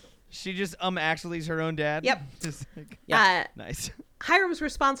 She just actually's her own dad. Yep. Just like, nice. Hiram's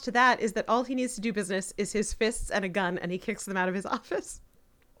response to that is that all he needs to do business is his fists and a gun, and he kicks them out of his office.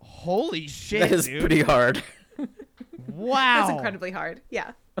 Holy shit, That is dude. pretty hard. Wow. That's incredibly hard.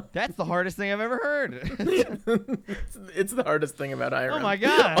 Yeah. That's the hardest thing I've ever heard. It's the hardest thing about Hiram. Oh my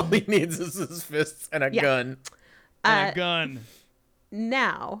God. All he needs is his fists and a gun. And a gun.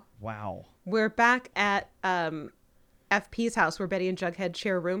 Now, Wow. we're back at FP's house where Betty and Jughead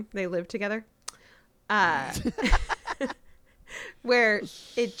share a room. They live together. Where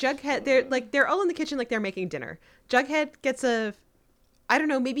Jughead, they're all in the kitchen like they're making dinner. Jughead gets I don't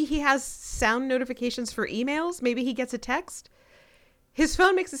know, maybe he has sound notifications for emails. Maybe he gets a text. His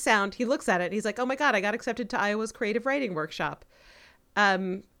phone makes a sound. He looks at it and he's like, oh my God, I got accepted to Iowa's creative writing workshop.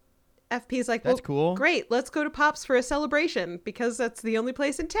 FP's like, well, That's cool. Great. Let's go to Pop's for a celebration because that's the only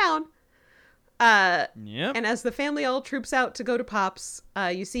place in town. Yep. And as the family all troops out to go to Pop's,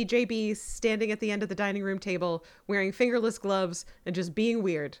 you see JB standing at the end of the dining room table wearing fingerless gloves and just being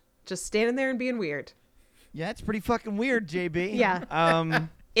weird. Just standing there and being weird. Yeah, it's pretty fucking weird, JB. Yeah.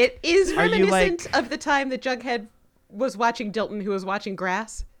 It is Are you, reminiscent of the time that Jughead was watching Dilton, who was watching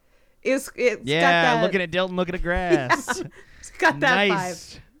Grass. It's got that, looking at Dilton, looking at grass. Yeah, it's got that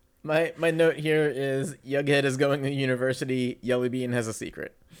Nice. vibe. My note here is Jughead is going to university. Jellybean has a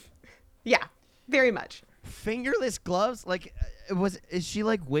secret. Yeah, very much. Fingerless gloves? Like, is she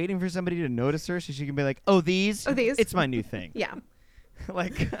like waiting for somebody to notice her so she can be like, oh, these? Oh, these? It's my new thing. Yeah.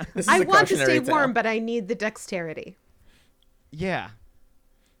 Like, This is I a want to cautionary stay warm, tale. but I need the dexterity yeah.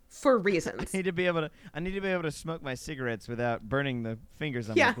 for I reasons. need to be able to smoke my cigarettes without burning the fingers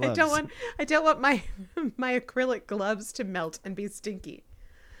on Yeah, my gloves. I don't want my my acrylic gloves to melt and be stinky.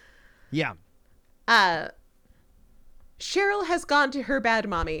 Yeah. Cheryl has gone to her bad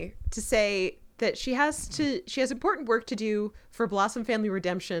mommy to say that she has important work to do for Blossom Family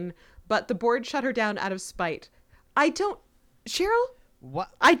Redemption, but the board shut her down out of spite. Cheryl? What?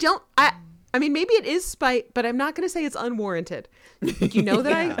 I mean, maybe it is spite, but I'm not going to say it's unwarranted. You know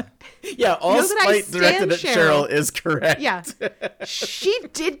that Yeah, all know that I spite directed at stand Cheryl Cheryl. is correct. Yeah. She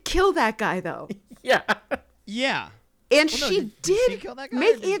did kill that guy, though. Yeah. Yeah. And Well, no, she did did she kill that guy, or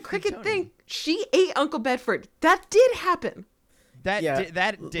make did a cricket Tony? think. She ate Uncle Bedford. That did happen. That Yeah.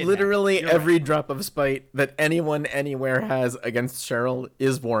 did Literally happen. You're every right. drop of spite that anyone anywhere has against Cheryl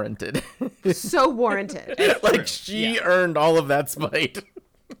is warranted. So warranted. Like she earned all of that spite.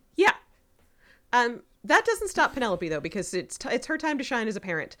 Yeah. That doesn't stop Penelope, though, because it's her time to shine as a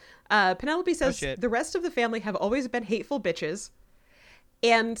parent. Penelope says shit. the rest of the family have always been hateful bitches,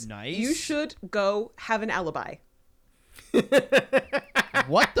 and Nice. you should go have an alibi.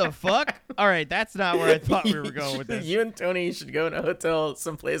 What the fuck? All right, that's not where I thought we were going with this. You and Tony should go in a hotel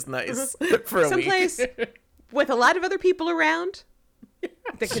someplace nice for a Someplace week. with a lot of other people around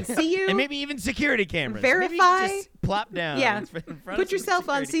that can see you. And maybe even security cameras. Verify. Maybe just plop down. Yeah. in front of Put some yourself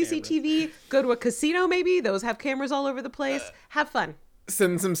on security cameras. CCTV. Go to a casino, maybe. Those have cameras all over the place. Have fun.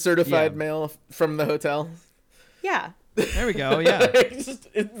 Send some certified Yeah. mail from the hotel. Yeah. There we go. Yeah.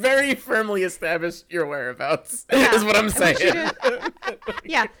 It very firmly establish your whereabouts, Yeah. is what I'm I saying. want you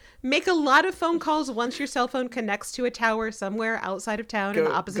Yeah. Make a lot of phone calls once your cell phone connects to a tower somewhere outside of town in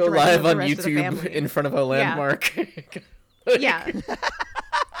the opposite go direction live of the on rest of the YouTube family. in front of a landmark. Yeah.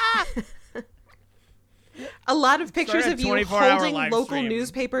 A lot of pictures a of you 24-hour holding live local stream.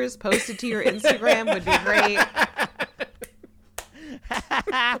 newspapers posted to your Instagram would be great.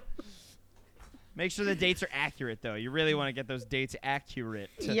 Make sure the dates are accurate, though. You really want to get those dates accurate.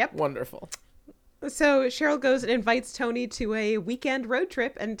 Yep. Wonderful. So Cheryl goes and invites Tony to a weekend road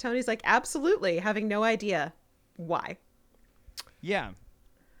trip, and Tony's like, absolutely, having no idea why. Yeah.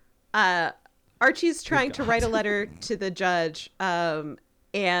 Archie's trying to God. write a letter to the judge,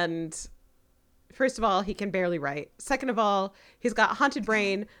 and first of all, he can barely write. Second of all, he's got haunted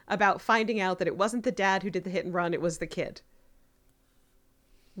brain about finding out that it wasn't the dad who did the hit and run, it was the kid.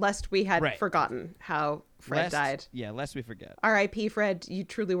 Lest we had Right. forgotten how Fred died. Yeah, lest we forget. R.I.P. Fred, you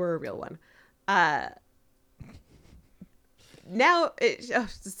truly were a real one. Now,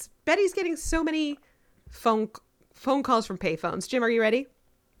 Betty's getting so many phone calls from payphones. Jim, are you ready?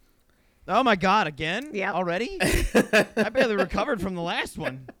 Oh my God! Again? Yep. Already? I barely recovered from the last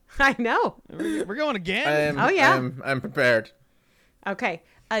one. I know. We're going again. Oh, yeah. I'm prepared. Okay.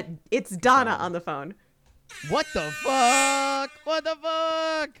 It's Donna on the phone. What the fuck? What the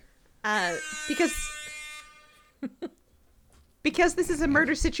fuck? Because this is a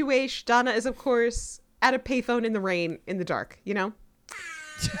murder situation, Donna is, of course, at a payphone in the rain, in the dark, you know?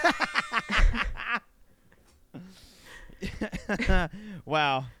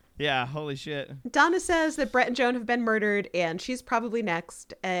 Wow. Yeah, holy shit. Donna says that Brett and Joan have been murdered and she's probably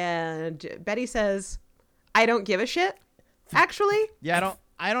next. And Betty says, I don't give a shit, actually. Yeah,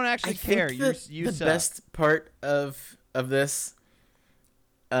 I don't actually care. Think You the suck. best part of this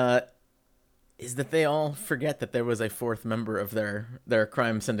is that they all forget that there was a fourth member of their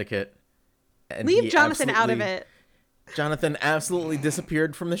crime syndicate. And Leave he Jonathan out of absolutely- it. Jonathan absolutely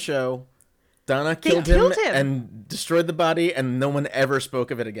disappeared from the show. Donna They killed killed him him. and destroyed the body, and no one ever spoke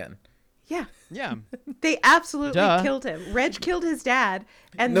of it again. Yeah. Yeah. They absolutely Duh. killed him. Reg killed his dad.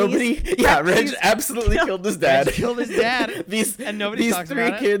 And Nobody, Reg these- absolutely killed his dad. Reg killed his dad, these and nobody these talks three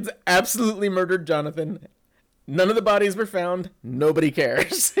about it. kids absolutely murdered Jonathan. None of the bodies were found. Nobody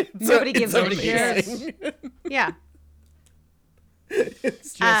cares. Nobody gives a Nobody amazing. Yeah.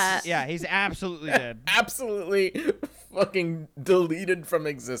 It's just Yeah, he's absolutely dead. absolutely fucking deleted from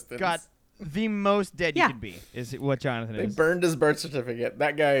existence. Got the most dead Yeah. you could be is what Jonathan They is. burned his birth certificate.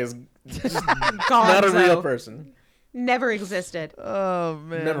 That guy is just Gone, not a real so person. Never existed. Oh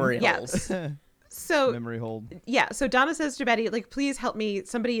man. Memory Yeah. holes. So Memory hold. yeah, so Donna says to Betty, like, please help me.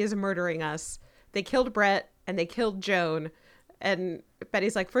 Somebody is murdering us. They killed Brett and they killed Joan. And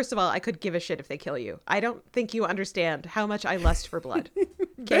Betty's like, first of all, I could give a shit if they kill you. I don't think you understand how much I lust for blood.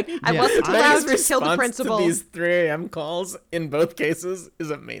 Okay? I Yeah. wasn't Betty's allowed to kill response the principal. to these 3 a.m. calls in both cases is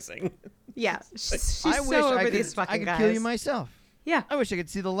amazing. Yeah. She's I so wish over I could, these fucking I could guys. kill you myself. Yeah. I wish I could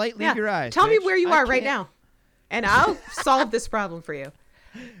see the light leave Yeah. your eyes. Tell me bitch. where you I are right can't. now. And I'll solve this problem for you.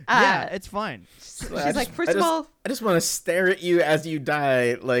 Yeah, it's fine. She's like, first of all, I just want to stare at you as you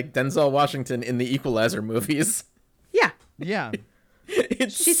die, like Denzel Washington in the Equalizer movies. yeah. Yeah.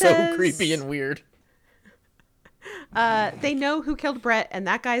 It's She so says- creepy and weird. They know who killed Brett, and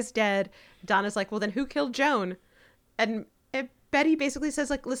that guy's dead. Donna's like, well, then who killed Joan? And Betty basically says,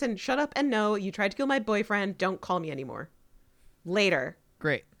 like, listen, shut up and no. You tried to kill my boyfriend. Don't call me anymore. Later.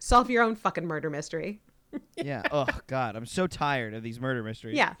 Great. Solve your own fucking murder mystery. Yeah. Oh God, I'm so tired of these murder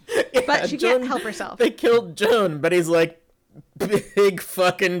mysteries. Yeah. But she Joan- can't help herself. They killed Joan, but he's like, big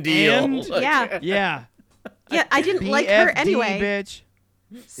fucking deal. And- Like, Yeah. Yeah. Yeah, I didn't like her BFD, anyway. bitch.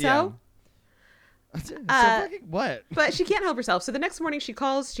 So, So fucking what? but she can't help herself. So the next morning she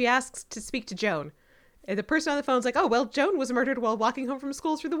calls, she asks to speak to Joan. And the person on the phone's like, oh, well, Joan was murdered while walking home from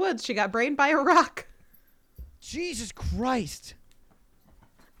school through the woods. She got brained by a rock. Jesus Christ.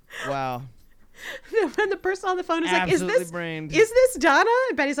 Wow. And the person on the phone is like, Absolutely brained. is this Donna?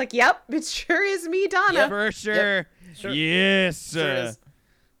 And Betty's like, yep, it sure is me, Donna. For sure. Sure. Yes. Sure is.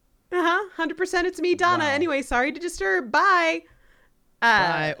 100% it's me, Donna. Wow. Anyway, sorry to disturb. Bye.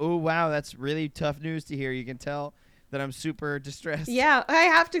 Oh wow, that's really tough news to hear. You can tell that I'm super distressed. Yeah, I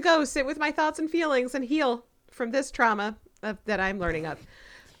have to go sit with my thoughts and feelings and heal from this trauma that I'm learning of.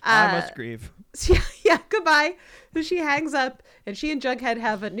 I must grieve. Yeah, goodbye. So she hangs up, and she and Jughead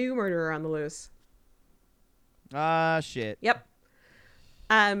have a new murderer on the loose. Ah, shit. Yep.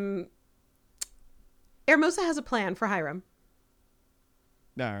 Hermosa has a plan for Hiram.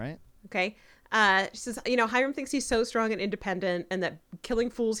 All right. Okay. She says, Hiram thinks he's so strong and independent and that killing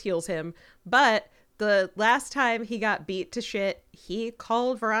fools heals him. But the last time he got beat to shit, he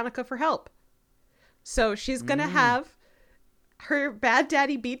called Veronica for help. So she's going to have her bad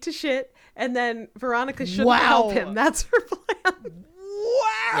daddy beat to shit, and then Veronica shouldn't help Wow. him. That's her plan.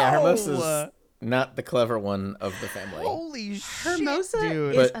 Wow. Yeah, Hermosa's not the clever one of the family. Holy shit, Hermosa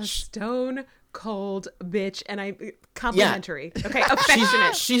dude. is But a stone cold bitch, and I complimentary. Okay,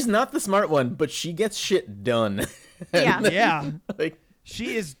 affectionate. She's not the smart one, but she gets shit done. Yeah. Yeah. Like,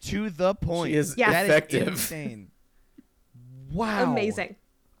 She is to the point. She is That effective. insane. Wow. Amazing.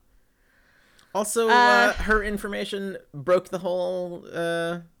 also, her information broke the whole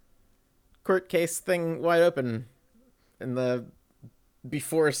court case thing wide open in the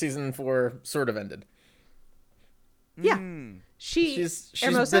before season 4 sort of ended. Yeah. Mm. She's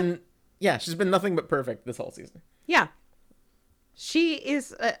Hermosa? she's been nothing but perfect this whole season. Yeah. She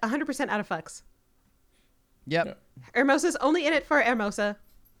is 100% out of fucks. Yep. Hermosa's only in it for Hermosa.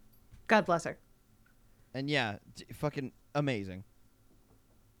 God bless her. And yeah, fucking amazing.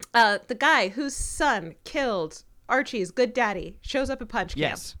 The guy whose son killed Archie's good daddy shows up at punch camp.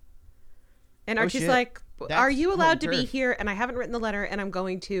 Yes. And Oh, Archie's shit. like, are you home allowed to be turf. here? And I haven't written the letter, and I'm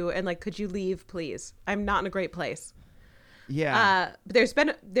going to. And like, could you leave, please? I'm not in a great place. Yeah. But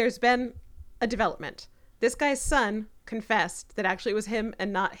there's been a development. This guy's son confessed that actually it was him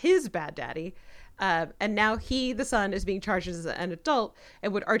and not his bad daddy. And now he, the son, is being charged as an adult.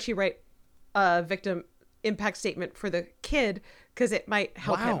 And would Archie write a victim impact statement for the kid because it might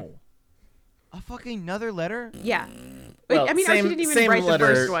help him? A fucking another letter? Yeah. Well, I mean, Archie didn't even write the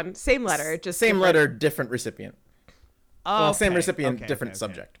first one. Same letter. Just same different. letter, different recipient. Oh, Well, same okay, recipient, okay, different okay.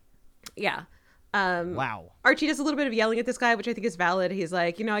 subject. Yeah. Wow. Archie does a little bit of yelling at this guy, which I think is valid. He's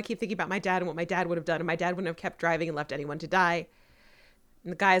like, I keep thinking about my dad and what my dad would have done, and my dad wouldn't have kept driving and left anyone to die.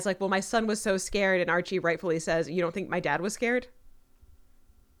 And the guy's like, well, my son was so scared, and Archie rightfully says, you don't think my dad was scared?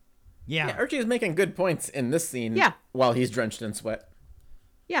 Yeah. Yeah, Archie is making good points in this scene Yeah. while he's drenched in sweat.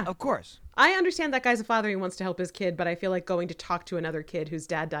 Yeah. Of course. I understand that guy's a father. He wants to help his kid, but I feel like going to talk to another kid whose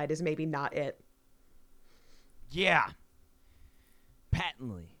dad died is maybe not it. Yeah.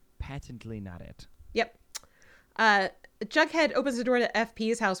 Patently not it. Yep. Jughead opens the door to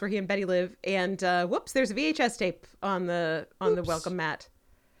FP's house where he and Betty live, and whoops, there's a VHS tape on the welcome mat.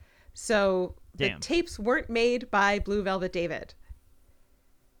 So Damn. the tapes weren't made by Blue Velvet David.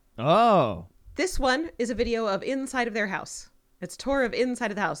 Oh. This one is a video of inside of their house. It's a tour of inside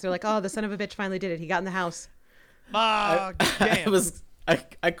of the house. They're like, oh, the son of a bitch finally did it. He got in the house. Oh, damn.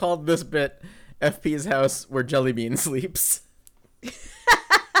 I called this bit FP's house where Jellybean sleeps.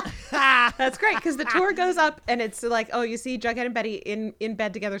 That's great because the tour goes up and it's like, oh, you see Jughead and Betty in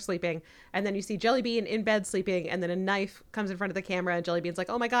bed together sleeping, and then you see Jellybean in bed sleeping, and then a knife comes in front of the camera, and Jellybean's like,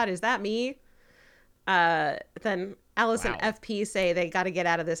 oh my god, is that me? Then Alice Wow. and FP say they got to get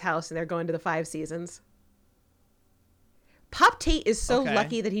out of this house, and they're going to the Five Seasons. Pop Tate is so Okay.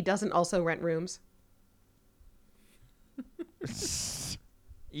 lucky that he doesn't also rent rooms.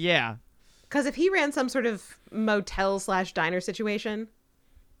 Yeah. Because if he ran some sort of motel/diner situation,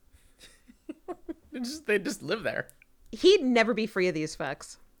 They just live there. he'd never be free of these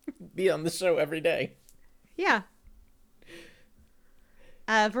fucks. Be on the show every day. Yeah.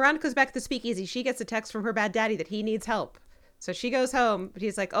 Veronica's back at the speakeasy. She gets a text from her bad daddy that he needs help. So she goes home, but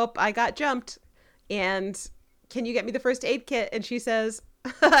he's like, oh, I got jumped. And can you get me the first aid kit? And she says,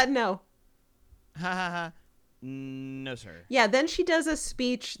 no. Ha ha ha. No, sir. Yeah, then she does a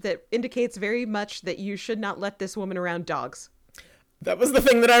speech that indicates very much that you should not let this woman around dogs. That was the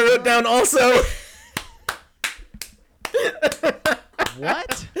thing that I wrote down also.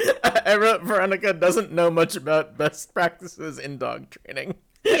 What? I wrote Veronica doesn't know much about best practices in dog training.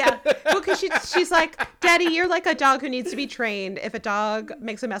 Yeah, well, because she's like, Daddy, you're like a dog who needs to be trained. If a dog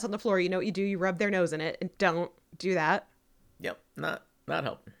makes a mess on the floor, you know what you do? You rub their nose in it, and don't do that. Yep, not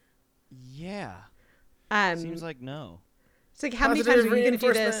helping. Yeah. Seems like no. It's like, how many times are you going to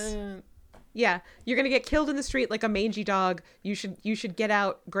do this? Yeah, you're going to get killed in the street like a mangy dog. You should get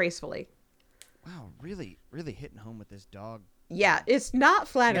out gracefully. Wow, really hitting home with this dog. Yeah, it's not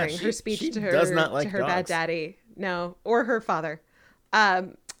flattering, Yeah, her speech she to her does not like to her bad dogs. daddy. No, or her father.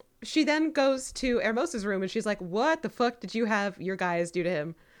 She then goes to Hermosa's room and she's like, what the fuck did you have your guys do to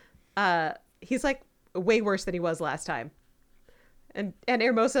him? He's like way worse than he was last time. And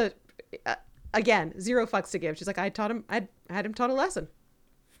Hermosa, again, zero fucks to give. She's like, I had him taught a lesson.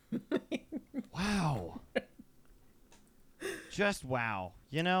 Wow. Just wow.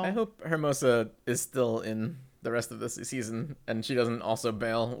 You know? I hope Hermosa is still in the rest of this season and she doesn't also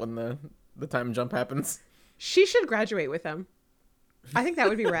bail when the time jump happens. She should graduate with him. I think that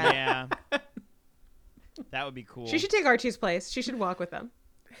would be rad. Yeah. That would be cool. She should take Archie's place. She should walk with them.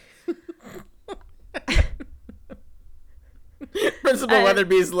 Principal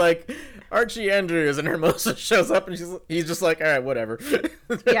Weatherby's like, Archie Andrews, and Hermosa shows up and he's just like, all right, whatever.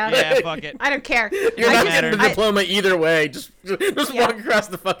 Yeah. Yeah, fuck it. I don't care. You're I not just- getting the I- diploma either way. Just Yeah. walk across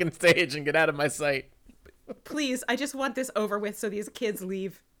the fucking stage and get out of my sight. Please, I just want this over with so these kids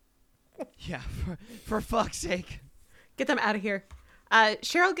leave. Yeah, for fuck's sake. Get them out of here.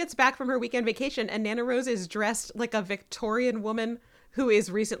 Cheryl gets back from her weekend vacation and Nana Rose is dressed like a Victorian woman who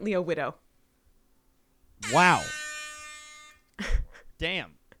is recently a widow. Wow.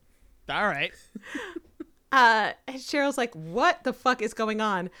 Damn. All right. And Cheryl's like, what the fuck is going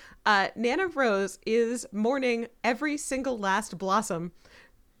on? Nana Rose is mourning every single last blossom.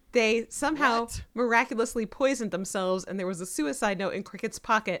 They somehow What? miraculously poisoned themselves, and there was a suicide note in Cricket's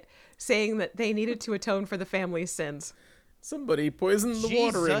pocket saying that they needed to atone for the family's sins. Somebody poisoned the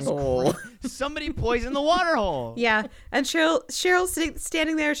Jesus watering hole. Somebody poisoned the water hole. Yeah, and Cheryl's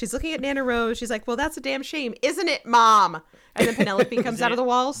standing there. She's looking at Nana Rose. She's like, well, that's a damn shame, isn't it, Mom? And then Penelope comes out of the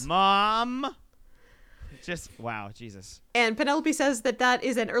walls. Mom. Just wow, Jesus. And Penelope says that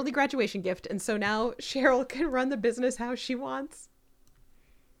is an early graduation gift, and so now Cheryl can run the business how she wants.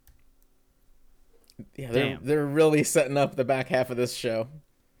 Yeah, they're really setting up the back half of this show.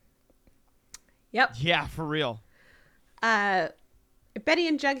 Yep. Yeah, for real. Betty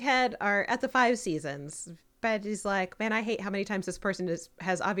and Jughead are at the 5 seasons. Betty's like, man, I hate how many times this person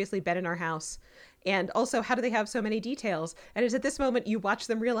has obviously been in our house. And also, how do they have so many details? And it's at this moment you watch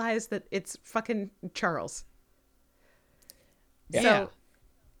them realize that it's fucking Charles. Yeah. So,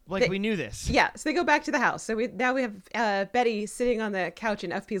 we knew this. Yeah, so they go back to the house. So now we have Betty sitting on the couch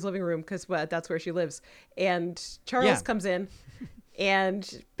in FP's living room because that's where she lives. And Charles comes in,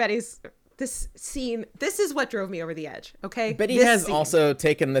 and Betty's... This scene, this is what drove me over the edge, okay? Betty this has scene. also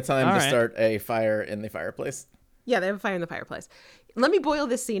taken the time All to right. start a fire in the fireplace. Yeah, they have a fire in the fireplace. Let me boil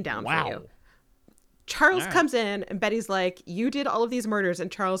this scene down for you. Charles comes in, and Betty's like, you did all of these murders,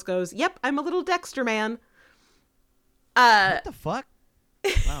 and Charles goes, yep, I'm a little Dexter man. What the fuck?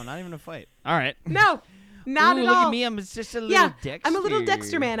 Wow, not even a fight. All right. No, not Ooh, at look all. at me, I'm just a little Dexter. I'm a little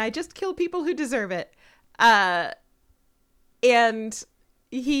Dexter man. I just kill people who deserve it. And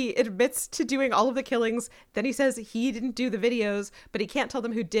he admits to doing all of the killings. Then he says he didn't do the videos, but he can't tell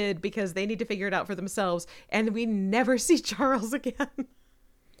them who did because they need to figure it out for themselves. And we never see Charles again.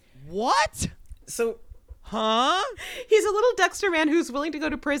 What? So, huh? He's a little Dexter man who's willing to go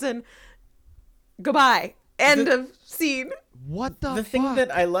to prison. Goodbye. End of scene. What the the fuck? thing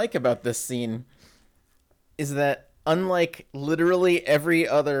that I like about this scene is that unlike literally every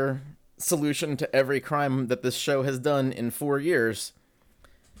other solution to every crime that this show has done in 4 years,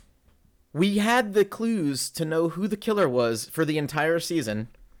 we had the clues to know who the killer was for the entire season.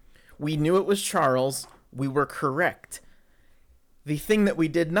 We knew it was Charles. We were correct. The thing that we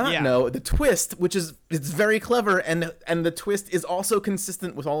did not know, the twist, which is it's very clever, and the twist is also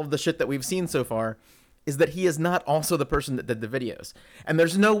consistent with all of the shit that we've seen so far, is that he is not also the person that did the videos. And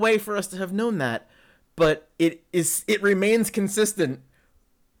there's no way for us to have known that, but it remains consistent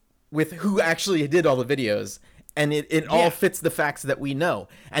with who actually did all the videos. And it all fits the facts that we know.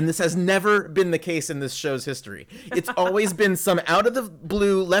 And this has never been the case in this show's history. It's always been some out of the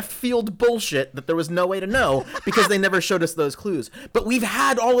blue left field bullshit that there was no way to know because they never showed us those clues. But we've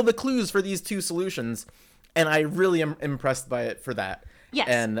had all of the clues for these 2 solutions, and I really am impressed by it for that. Yes,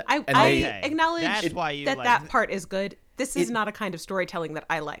 and I Okay. acknowledge That's why you that part is good. This is not a kind of storytelling that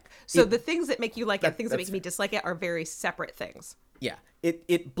I like. So the things that make you like it, things that make me dislike it, are very separate things. Yeah,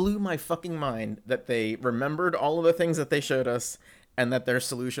 it blew my fucking mind that they remembered all of the things that they showed us and that their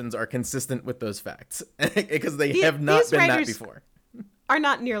solutions are consistent with those facts because they have not these been that writers before. Are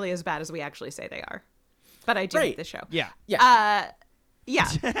not nearly as bad as we actually say they are. But I do like the show. Yeah. Yeah.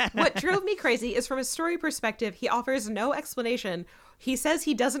 What drove me crazy is from a story perspective, he offers no explanation. He says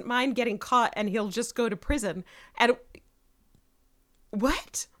he doesn't mind getting caught and he'll just go to prison. And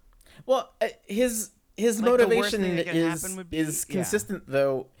what? Well, his Like, motivation the worst thing that could happen would be- is consistent,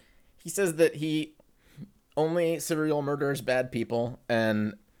 though. He says that he only serial murders bad people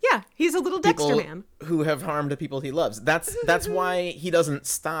and Yeah, he's a little Dexter people man. who have harmed the people he loves. That's why he doesn't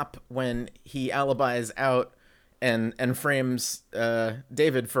stop when he alibis out and frames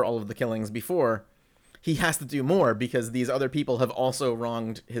David for all of the killings before. He has to do more because these other people have also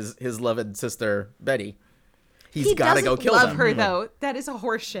wronged his loved sister Betty. He's got to go kill them. He doesn't love her, though. That is a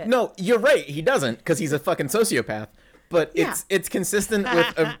horse shit. No, you're right. He doesn't because he's a fucking sociopath. But it's consistent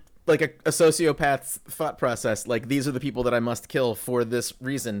with a sociopath's thought process. Like, these are the people that I must kill for this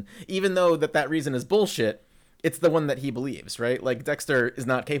reason. Even though that reason is bullshit, it's the one that he believes, right? Like, Dexter is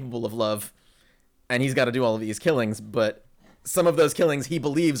not capable of love, and he's got to do all of these killings, but some of those killings he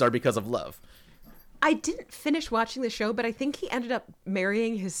believes are because of love. I didn't finish watching the show, but I think he ended up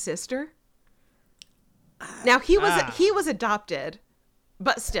marrying his sister. Now, he was adopted,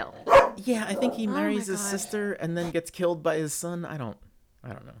 but still. Yeah, I think he marries his gosh. sister and then gets killed by his son. I don't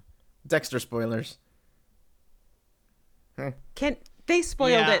know. Dexter spoilers. They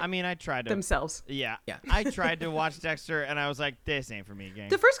spoiled it I mean, I tried to themselves. Yeah. Yeah. I tried to watch Dexter, and I was like, this ain't for me, gang.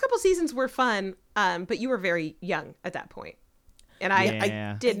 The first couple seasons were fun, but you were very young at that point. And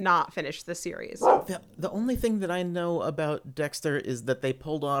I did not finish the series. The only thing that I know about Dexter is that they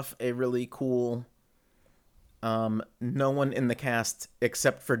pulled off a really cool no one in the cast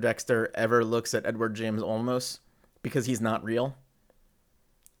except for Dexter ever looks at Edward James Olmos because he's not real.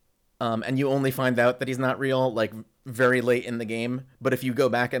 And you only find out that he's not real like very late in the game, but if you go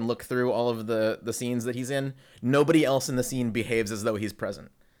back and look through all of the scenes that he's in, nobody else in the scene behaves as though he's present.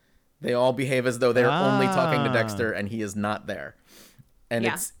 They all behave as though they're only talking to Dexter and he is not there. And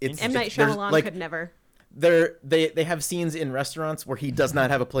it's M. Night Shyamalan could never. they have scenes in restaurants where he does not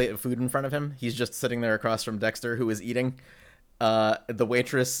have a plate of food in front of him. He's just sitting there across from Dexter, who is eating. The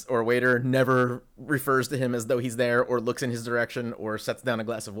waitress or waiter never refers to him as though he's there or looks in his direction or sets down a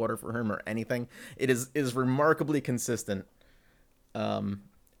glass of water for him or anything. It is remarkably consistent.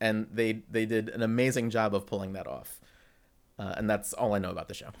 And they did an amazing job of pulling that off. And that's all I know about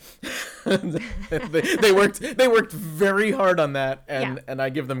the show. they worked very hard on that, and I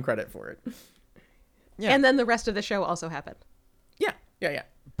give them credit for it. Yeah. And then the rest of the show also happened. Yeah.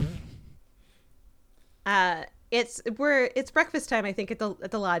 It's breakfast time, I think, at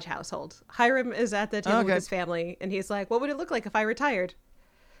the Lodge household. Hiram is at the table with his family, and he's like, "What would it look like if I retired?"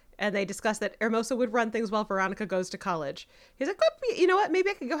 And they discuss that Hermosa would run things while Veronica goes to college. He's like, "Well, you know what? Maybe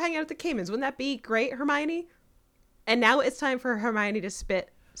I could go hang out at the Caymans. Wouldn't that be great, Hermione?" And now it's time for Hermione to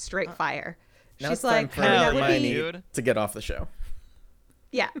spit straight fire. She's like, "That would be to get off the show."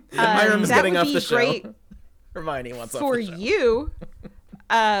 Yeah, Hiram's getting off the show. Hermione wants off the show. For you.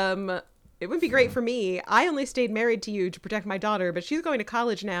 It wouldn't be great for me. I only stayed married to you to protect my daughter, but she's going to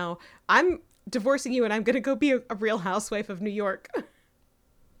college now. I'm divorcing you, and I'm going to go be a real housewife of New York.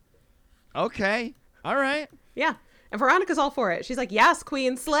 Okay. All right. Yeah. And Veronica's all for it. She's like, "Yes,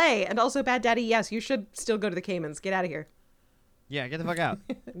 queen, slay." And also, Bad Daddy, yes, you should still go to the Caymans. Get out of here. Yeah, get the fuck out.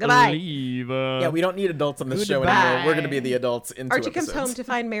 Goodbye. Leave, yeah, we don't need adults on this show anymore. We're going to be the adults in 2 Archie episodes. comes home to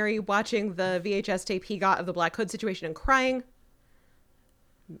find Mary watching the VHS tape he got of the Black Hood situation and crying.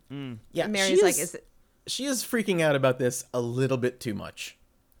 Yeah, Mary's like, she is freaking out about this a little bit too much.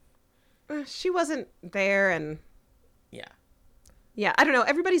 She wasn't there, and yeah, I don't know.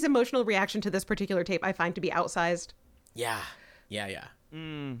 Everybody's emotional reaction to this particular tape I find to be outsized. Yeah.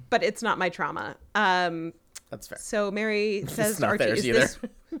 But it's not my trauma. That's fair. So Mary says to Archie, "Is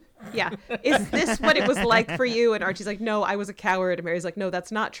this what it was like for you?" And Archie's like, "No, I was a coward." And Mary's like, "No,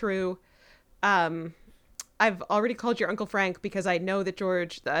 that's not true. I've already called your Uncle Frank because I know that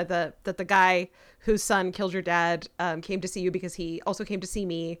George, that the guy whose son killed your dad, came to see you because he also came to see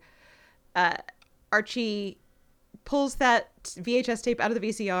me." Archie pulls that VHS tape out of the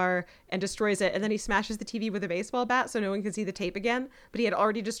VCR and destroys it, and then he smashes the TV with a baseball bat so no one can see the tape again. But he had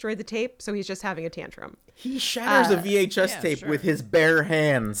already destroyed the tape, so he's just having a tantrum. He shatters a VHS tape with his bare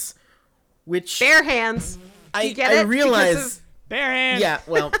hands, which bare hands. I realize. Bare hands. Yeah,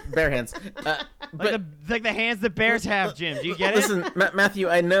 well, bare hands. But like the hands that bears have, Jim. Do you get it? Listen, Matthew,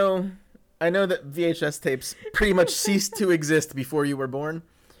 I know that VHS tapes pretty much ceased to exist before you were born.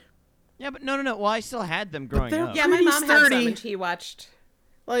 Yeah, but no. Well, I still had them growing up. Yeah, my mom had some and she watched.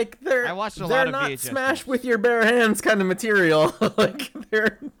 Like I watched a lot of not VHS smash tapes. with your bare hands kind of material. Like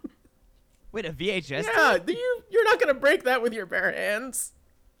they're. Wait, a VHS? Yeah, you're not gonna break that with your bare hands.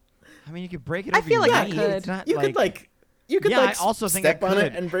 I mean, you could break it. I over feel your like I knee. could. It's not You could I also think step I on it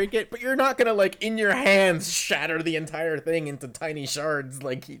could. and break it, but you're not gonna like in your hands shatter the entire thing into tiny shards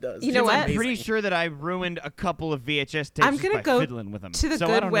like he does. You know It's what? I'm amazing. pretty sure that I ruined a couple of VHS tapes I'm just gonna by go fiddling with them. to the so I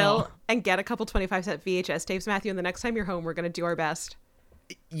don't Goodwill know. and get a couple 25-cent VHS tapes, Matthew. And the next time you're home, we're gonna do our best.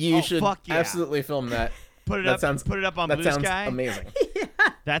 You should fuck yeah. absolutely film that. Put it That up. sounds- Put it up on That Blue sounds Sky. amazing.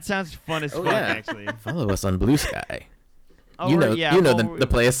 That sounds fun as fuck, yeah. actually. Follow us on Blue Sky. Oh, you know well, the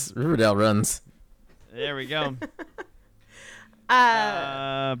place Riverdale runs. There we go.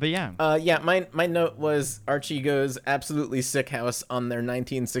 Uh, But yeah. Yeah, my note was Archie goes absolutely sick house on their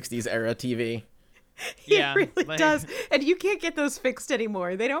 1960s era TV. Yeah, it really like- does. And you can't get those fixed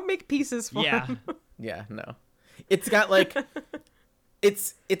anymore. They don't make pieces for Yeah. them. Yeah, no. It's got like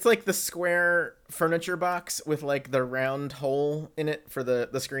it's like the square furniture box with like the round hole in it for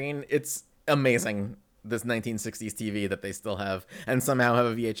the screen. It's amazing, this 1960s TV that they still have and somehow have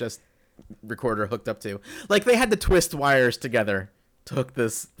a VHS recorder hooked up to. Like they had to twist wires together to hook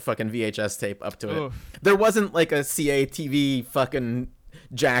this fucking VHS tape up to it. Oof. There wasn't like a CATV fucking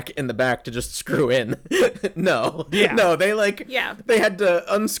jack in the back to just screw in. No. Yeah. No, they like Yeah. they had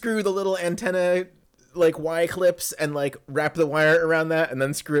to unscrew the little antenna like Y clips and like wrap the wire around that and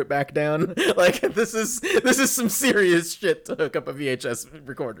then screw it back down. Like this is some serious shit to hook up a VHS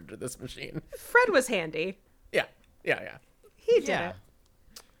recorder to this machine. Fred was handy. Yeah. He did Yeah.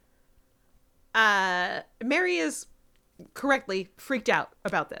 it. Mary is correctly freaked out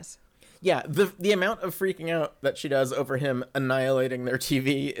about this. Yeah, the amount of freaking out that she does over him annihilating their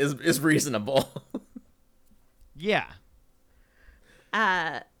TV is reasonable. Yeah.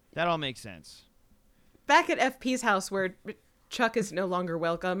 Back That all makes sense. at FP's house where Chuck is no longer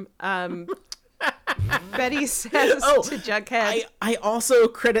welcome, Betty says to Jughead, I also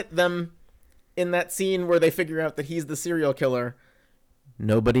credit them in that scene where they figure out that he's the serial killer.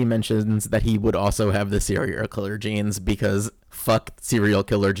 Nobody mentions that he would also have the serial killer genes because fuck serial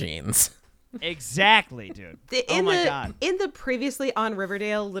killer genes. Exactly, dude. Oh my god. In the previously on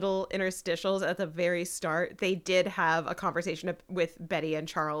Riverdale little interstitials at the very start, they did have a conversation with Betty and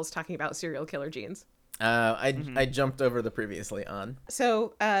Charles talking about serial killer genes. I jumped over the previously on.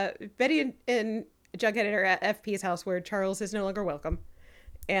 So Betty and Jughead are at FP's house where Charles is no longer welcome.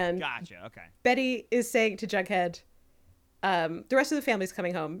 And Gotcha. Okay. Betty is saying to Jughead, the rest of the family's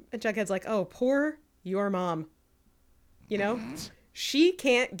coming home. And Jughead's like, oh, poor your mom. You know? She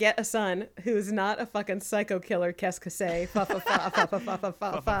can't get a son who is not a fucking psycho killer, qu'est-ce que c'est,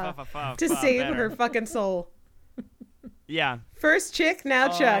 to save her fucking soul. Yeah. First chick, now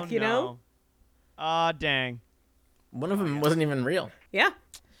Chuck, you know? Aw, dang. One of them wasn't even real. Yeah.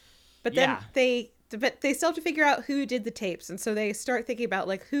 But then Yeah. they still have to figure out who did the tapes. And so they start thinking about,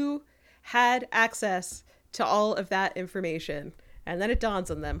 like, who had access to all of that information. And then it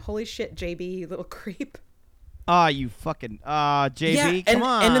dawns on them. Holy shit, JB, you little creep. Ah, you fucking JB, Yeah, come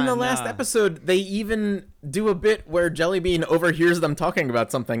on. and in the last episode, they even do a bit where Jellybean overhears them talking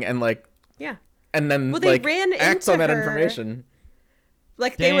about something and like, Yeah. and then Well, they like ran acts into on that her. information.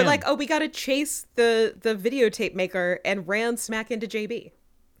 Like, they were Damn. like, oh, we got to chase the videotape maker, and ran smack into JB.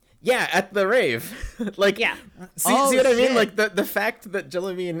 Yeah, at the rave. Like, Yeah. see Oh, what I mean? shit. Like the fact that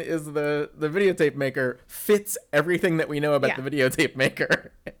Jellybean is the videotape maker fits everything that we know about Yeah. the videotape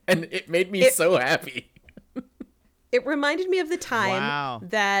maker, and it made me so happy. It reminded me of the time Wow.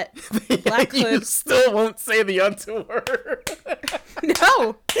 that Black You Hood... still won't say the auteur.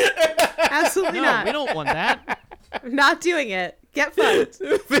 No! Absolutely No, not. we don't want that. I'm not doing it. Get fucked.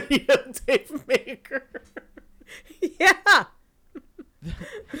 Videotape maker. Yeah.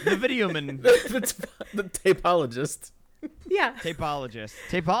 The video man. the tapologist. Yeah. Tapologist.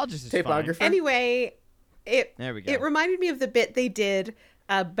 Tapologist is fine. Tapographer. Anyway, There we go. it reminded me of the bit they did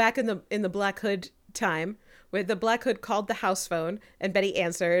back in the Black Hood time, where the Black Hood called the house phone and Betty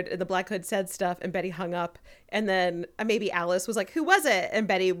answered, and the Black Hood said stuff and Betty hung up, and then maybe Alice was like, who was it? And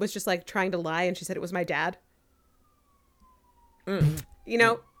Betty was just like trying to lie, and she said it was my dad. You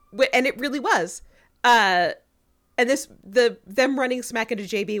know, and it really was. And them running smack into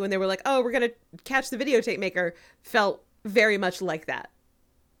JB when they were like, oh, we're gonna catch the videotape maker, felt very much like that.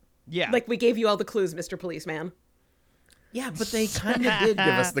 Yeah. Like, we gave you all the clues, Mr. Policeman. Yeah, but they kind of did give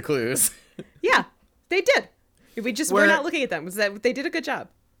us the clues. Yeah, they did. We just were Where- not looking at them. They did a good job.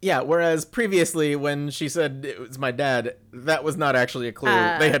 Yeah, whereas previously when she said it was my dad, that was not actually a clue.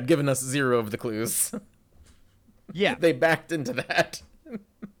 They had given us 0 of the clues. yeah. They backed into that.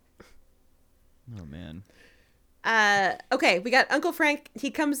 Oh man. Okay, we got Uncle Frank. He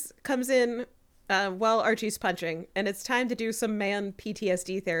comes in while Archie's punching, and it's time to do some man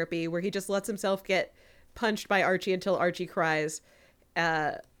PTSD therapy where he just lets himself get punched by Archie until Archie cries,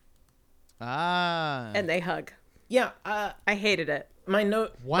 and they hug. Yeah, I hated it. my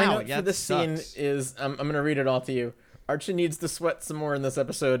note Wow, for yeah, this scene sucks. is I'm going to read it all to you. Archie needs to sweat some more in this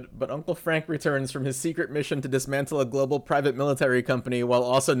episode, but Uncle Frank returns from his secret mission to dismantle a global private military company while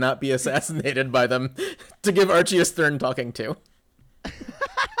also not be assassinated by them to give Archie a stern talking to.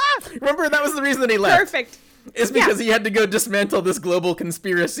 Remember, that was the reason that he left. Perfect. Is because he had to go dismantle this global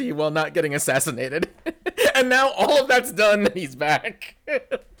conspiracy while not getting assassinated. And now all of that's done and he's back.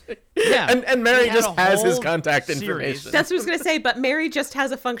 Yeah. And Mary He had just a has his whole contact series. information. That's what I was gonna say, but Mary just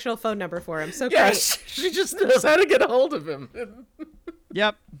has a functional phone number for him. So Yeah, great. she just knows how to get a hold of him.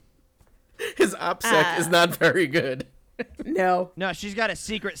 Yep. His OPSEC is not very good. No. No, she's got a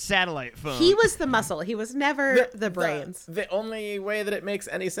secret satellite phone. He was the muscle. He was never the brains. The only way that it makes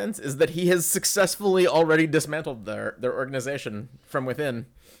any sense is that he has successfully already dismantled their organization from within.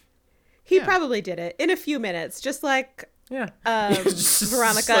 He probably did it in a few minutes, just like Yeah. Just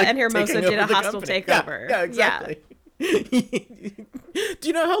Veronica and Hermosa taking did a over the hostile company. takeover. Yeah, exactly. Do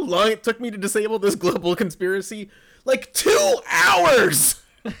you know how long it took me to disable this global conspiracy? Like 2 hours!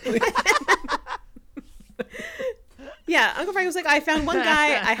 Yeah, Uncle Frank was like, I found one guy,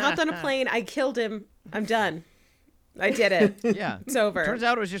 I hopped on a plane, I killed him, I'm done. I did it. Yeah. It's over. Turns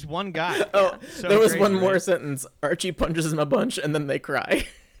out it was just one guy. Oh, So there was crazy, one more right? sentence. Archie punches him a bunch and then they cry.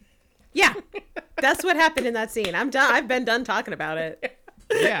 Yeah, that's what happened in that scene. I'm done. I've been done talking about it.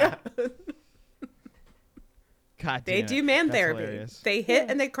 Yeah. God They damn do it. man That's therapy. hilarious. They hit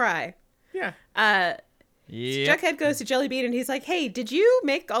and they cry. Yeah. Yep. Jughead goes to Jellybean and he's like, hey, did you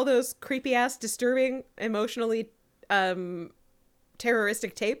make all those creepy ass, disturbing, emotionally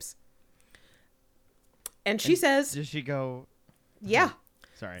terroristic tapes? And she says, Does she go? yeah.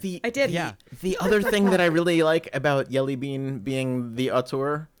 Sorry. I did. Yeah. The other thing that I really like about Jellybean being the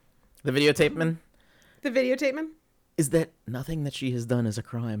auteur, the videotape man, The videotape man? is that nothing that she has done is a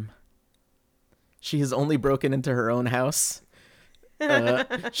crime. She has only broken into her own house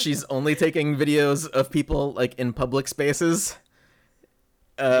She's only taking videos of people like in public spaces.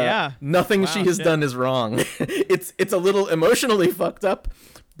 Yeah. Nothing Wow, she has shit. done is wrong. It's a little emotionally fucked up,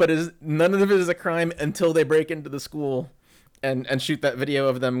 but none of it is a crime until they break into the school and shoot that video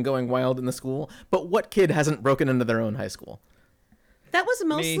of them going wild in the school. But what kid hasn't broken into their own high school? That was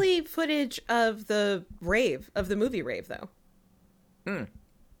mostly footage of the movie Rave, though.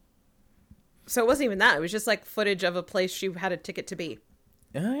 So it wasn't even that. It was just like footage of a place she had a ticket to be.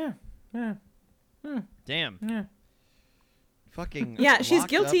 Oh yeah. Damn. Yeah. Fucking. Yeah, she's locked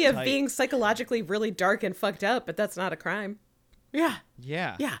guilty up of tight. being psychologically really dark and fucked up, but that's not a crime. Yeah.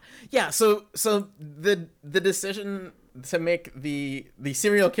 Yeah. Yeah. So the decision to make the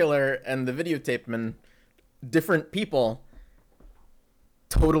serial killer and the videotapeman different people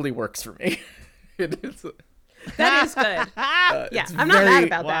totally works for me. It is. That is good. Yeah, It's I'm not mad very-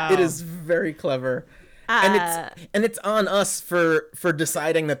 about that. Wow. It is very clever. And it's on us for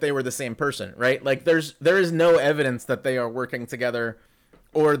deciding that they were the same person, right? Like there is no evidence that they are working together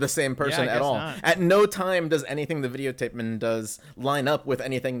or the same person I at guess all. not. At no time does anything the videotapeman does line up with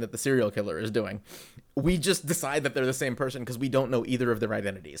anything that the serial killer is doing. We just decide that they're the same person because we don't know either of their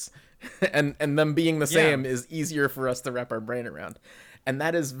identities. and them being the same is easier for us to wrap our brain around. And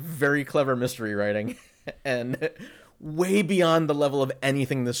that is very clever mystery writing and way beyond the level of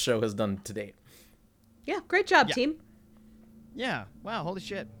anything this show has done to date. Yeah, great job, Yeah. team. Yeah. Wow. Holy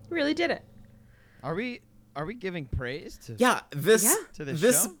shit. You really did it. Are we giving praise to? Yeah, this Yeah. To this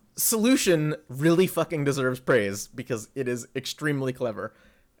this show? solution really fucking deserves praise because it is extremely clever.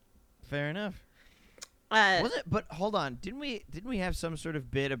 Fair enough. Uh, Was it? But hold on. Didn't we have some sort of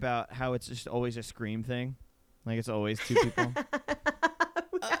bit about how it's just always a Scream thing? Like it's always two people.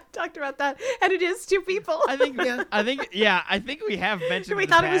 we have talked about that, and it is two people. I think. I think we have mentioned. We in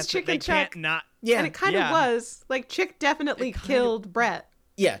the thought it was past that Chick they and Chuck. can't not. Yeah, and it kind of Yeah. was. Like, Chick definitely It kind killed Brett.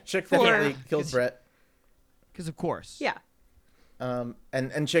 yeah, Chick For- definitely killed 'cause- Brett. Because of course. Yeah.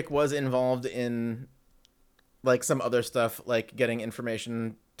 And Chick was involved in like some other stuff, like getting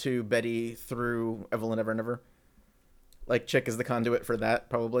information to Betty through Evelyn Evernever. Like Chick is the conduit for that,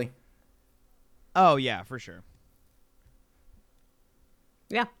 probably. Oh yeah, for sure.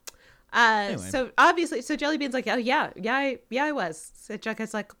 Yeah. Anyway. So obviously, so Jellybean's like, oh yeah, I was. So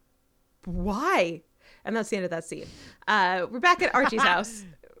Jughead's like, why? And that's the end of that scene. We're back at Archie's house,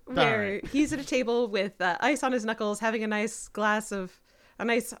 where he's at a table with ice on his knuckles, having a nice glass of a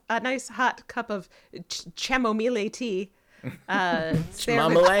nice hot cup of chamomile tea. There with-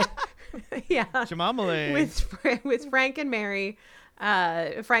 Chamomile? yeah. Chamomile. with Frank and Mary.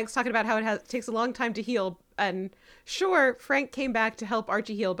 Frank's talking about how it takes a long time to heal, and sure, Frank came back to help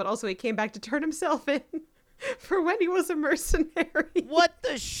Archie heal, but also he came back to turn himself in for when he was a mercenary. What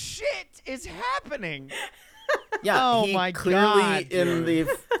the shit is happening? Yeah, Oh he my clearly God, in the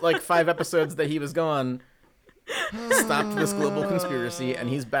like 5 episodes that he was gone stopped this global conspiracy, and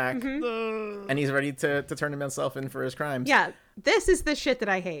he's back, and he's ready to turn himself in for his crimes. Yeah, this is the shit that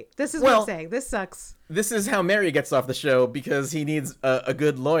I hate. This is what Well- I'm saying. This sucks. This is how Mary gets off the show because he needs a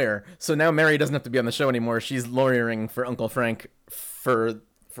good lawyer. So now Mary doesn't have to be on the show anymore. She's lawyering for Uncle Frank for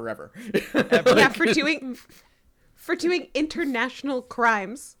forever. Yeah, for doing international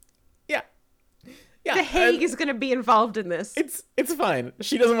crimes. Yeah. Yeah. The Hague and is going to be involved in this. it's fine.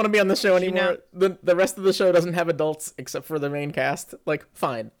 She doesn't want to be on the show anymore. The rest of the show doesn't have adults except for the main cast. Like,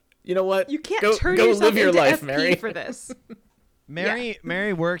 fine. You know what? You can't go, turn go yourself live your into life, FP Mary. for this.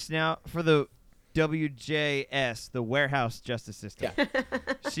 Mary works now for the WJS, the Warehouse Justice System. Yeah.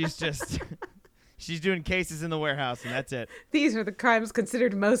 She's doing cases in the warehouse, and that's it. These are the crimes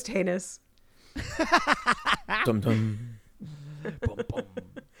considered most heinous. Dum dum.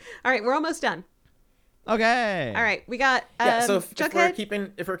 All right, we're almost done. Okay. All right, we got Yeah. So if Jughead.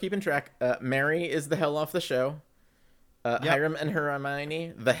 we're keeping track, Mary is the hell off the show. Hiram and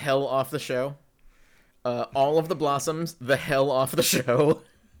Hermione, the hell off the show. All of the Blossoms, the hell off the show.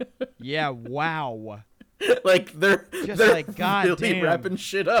 Yeah. Wow. Like they're like, God really damn. wrapping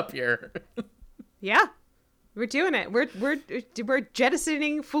shit up here. Yeah, we're doing it. We're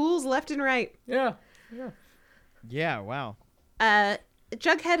jettisoning fools left and right. Yeah. Yeah. Wow.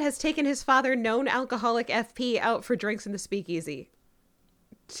 Jughead has taken his father, known alcoholic FP, out for drinks in the speakeasy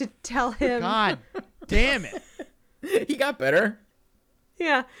to tell him. God damn it. He got better.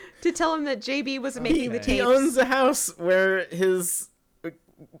 Yeah, to tell him that JB was making the Okay. He tapes. owns a house where his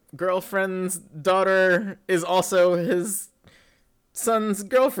girlfriend's daughter is also his son's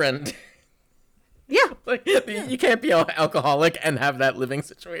girlfriend. Yeah, Like you can't be alcoholic and have that living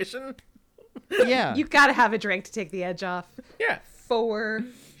situation. Yeah. you gotta have a drink to take the edge off. Yeah. For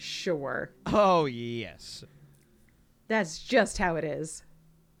sure. Oh yes. That's just how it is.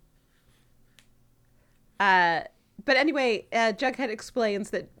 But anyway, Jughead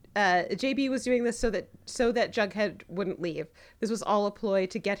explains that JB was doing this so that Jughead wouldn't leave. This was all a ploy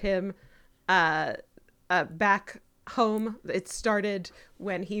to get him back home. It started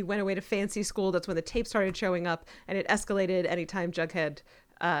when he went away to fancy school. That's when the tape started showing up, and it escalated anytime Jughead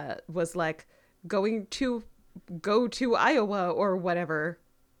was like go to Iowa or whatever.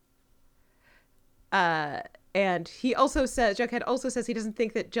 And he also says, Jughead also says he doesn't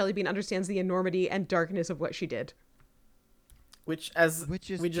think that Jellybean understands the enormity and darkness of what she did. Which is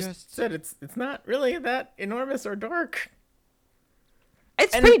we just said, it's not really that enormous or dark.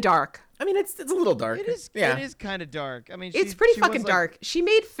 It's pretty dark. I mean, it's a little dark. It is. Yeah. It is kind of dark. I mean, it's pretty fucking dark. She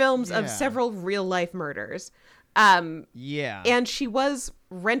made films of several real life murders. Yeah. And she was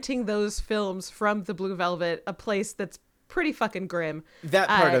renting those films from the Blue Velvet, a place that's pretty fucking grim. That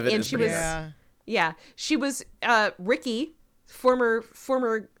part of it and is she pretty was, dark. Yeah. She was Ricky,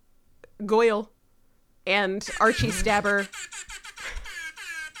 former Goyle, and Archie Stabber.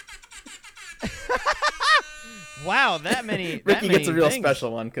 Wow, that many. Ricky that gets a real things.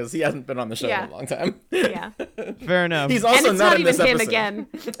 special one because he hasn't been on the show in a long time. Yeah. Fair enough. He's also And it's not in even this him episode. again.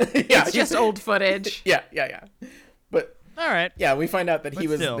 Yeah, It's just old footage. Yeah. But All right. yeah, we find out that he But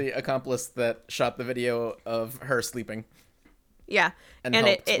was still. the accomplice that shot the video of her sleeping. Yeah. And And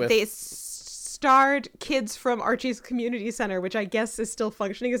helped with- they starred kids from Archie's community center, which I guess is still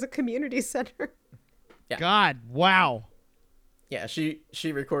functioning as a community center. Yeah. God, wow. Yeah, she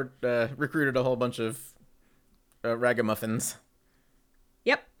recruited a whole bunch of ragamuffins.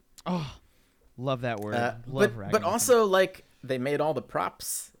 Yep. Oh, love that word. Love but ragamuffin. also, like, they made all the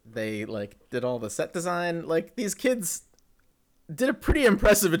props. They, like, did all the set design. Like, these kids did a pretty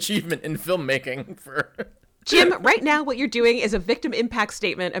impressive achievement in filmmaking for... Jim, right now what you're doing is a victim impact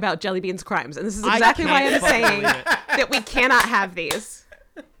statement about Jellybean's crimes. And this is I exactly why can't I'm fucking saying believe it. that we cannot have these.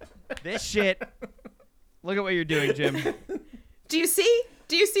 This shit. Look at what you're doing, Jim. Do you see?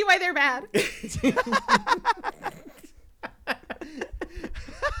 Do you see why they're bad?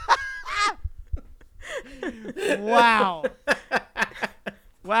 Wow.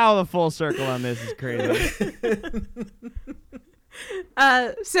 Wow, the full circle on this is crazy.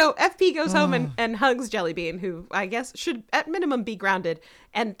 So FP goes home and hugs Jellybean, who I guess should at minimum be grounded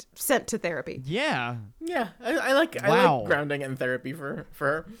and sent to therapy. Yeah. Yeah, I like Wow. grounding and therapy for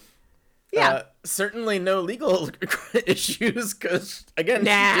her. Yeah. Certainly no legal issues because, again,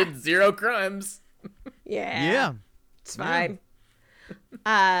 Nah. she did 0 crimes. Yeah. It's fine.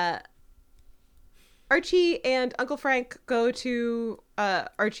 Archie and Uncle Frank go to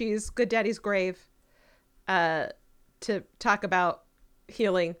Archie's good daddy's grave to talk about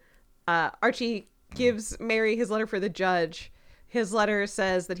healing. Archie gives Mary his letter for the judge. His letter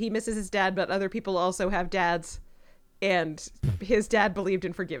says that he misses his dad, but other people also have dads. And his dad believed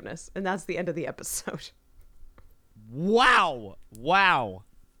in forgiveness. And that's the end of the episode. Wow. Wow.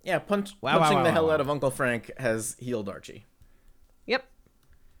 Yeah, Wow, punching wow, the wow, hell wow. out of Uncle Frank has healed Archie. Yep.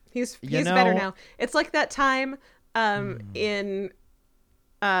 He's You better know- now. It's like that time in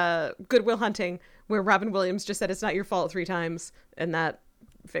Good Will Hunting where Robin Williams just said it's not your fault 3 times, and that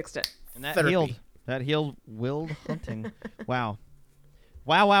fixed it. And that Therapy. healed Willed Hunting. Wow.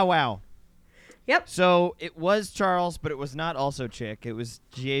 Wow. Yep. So it was Charles, but it was not also Chick. It was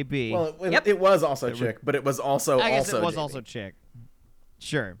JB. Well, Yep. it was also Chick, but it was also I guess also it was JB. also Chick.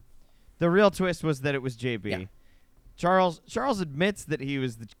 Sure. The real twist was that it was JB. Yeah. Charles admits that he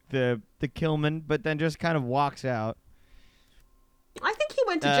was the killman, but then just kind of walks out. I think he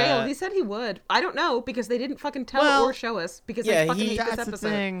went to jail. He said he would. I don't know because they didn't fucking tell Well, or show us because yeah, they fucking hate That's this the episode.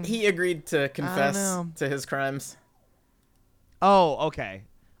 thing. He agreed to confess know. to his crimes, Oh, okay.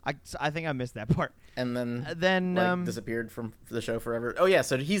 I think I missed that part. and then Then disappeared from the show forever. Oh yeah,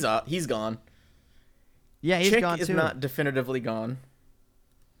 so he's gone. yeah, he's Chick gone is too. not definitively gone.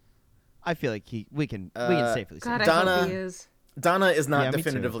 I feel like we can safely say. God, I Donna- hope he is. Donna is not Yeah, me too.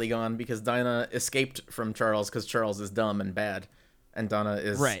 definitively gone because Dinah escaped from Charles because Charles is dumb and bad, and Donna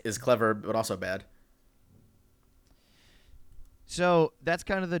is clever but also bad. So that's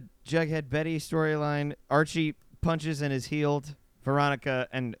kind of the Jughead Betty storyline. Archie punches and is healed. Veronica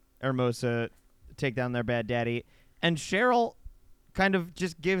and Hermosa take down their bad daddy, and Cheryl kind of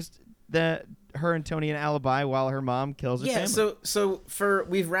just gives her and Tony an alibi while her mom kills her Yeah, family. so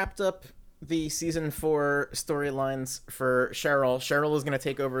we've wrapped up the season 4 storylines for Cheryl. Cheryl is going to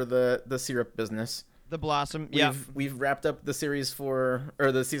take over the syrup business. The Blossom. Yeah. We've wrapped up the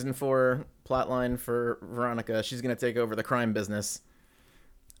the season 4 plotline for Veronica. She's going to take over the crime business.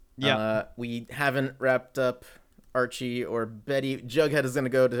 Yeah. We haven't wrapped up Archie or Betty. Jughead is going to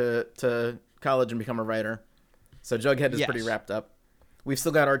go to college and become a writer. So Jughead is Yes. pretty wrapped up. We've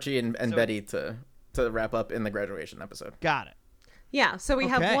still got Archie and So- Betty to wrap up in the graduation episode. Got it. Yeah, so we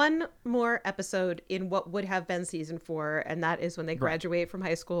have Okay. one more episode in what would have been season 4, and that is when they graduate from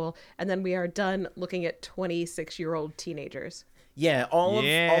high school, and then we are done looking at 26-year-old teenagers. Yeah, all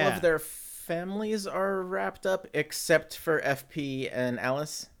Yeah. of their families are wrapped up except for FP and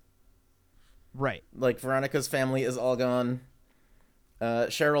Alice. Right. Like Veronica's family is all gone.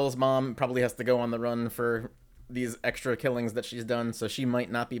 Cheryl's mom probably has to go on the run for these extra killings that she's done, so she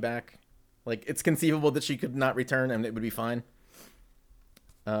might not be back. Like, it's conceivable that she could not return and it would be fine.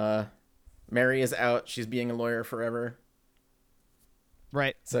 Mary is out. She's being a lawyer forever.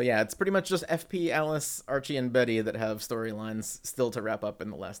 Right. So yeah, it's pretty much just FP, Alice, Archie, and Betty that have storylines still to wrap up in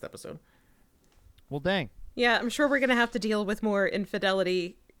the last episode. Well, dang. Yeah, I'm sure we're going to have to deal with more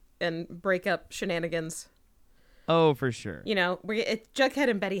infidelity and breakup shenanigans. Oh, for sure. You know, Jughead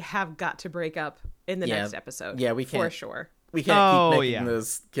and Betty have got to break up in the next episode. Yeah, we For can't. sure. We can't keep making yeah.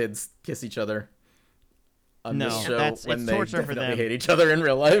 those kids kiss each other on No, this show it's when they torture for definitely them. hate each other in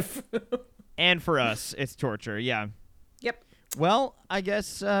real life. And for us, it's torture. Yeah. Yep. Well, I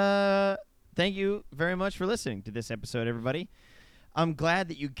guess thank you very much for listening to this episode, everybody. I'm glad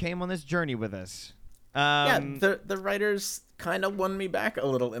that you came on this journey with us. Yeah, the writers kind of won me back a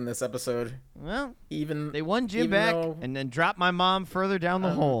little in this episode. Well, Even they won Jim even back though and then dropped my mom further down the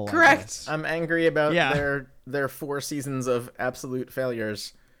hole. I correct. guess. I'm angry about Yeah. their 4 seasons of absolute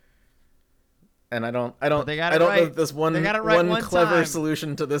failures. And I don't they got it I don't know right. that this one They got it right one clever time.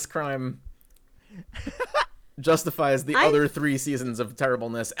 solution to this crime justifies the I- other 3 seasons of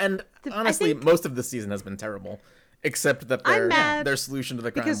terribleness. And honestly, think- most of the season has been terrible, except that I'm mad their solution to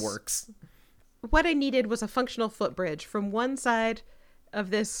the crime because- works. What I needed was a functional footbridge from one side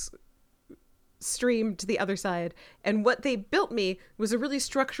of this stream to the other side. And what they built me was a really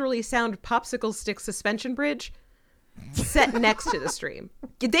structurally sound popsicle stick suspension bridge set next to the stream.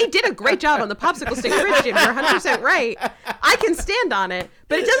 They did a great job on the popsicle stick bridge, Jim. You're 100% right. I can stand on it,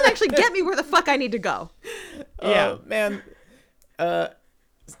 but it doesn't actually get me where the fuck I need to go. Yeah. Oh, man.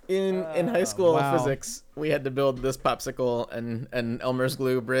 In high school wow. physics, we had to build this popsicle and Elmer's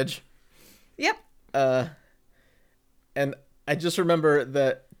glue bridge. Yep. And I just remember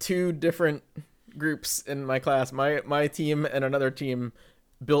that 2 different groups in my class, my team and another team,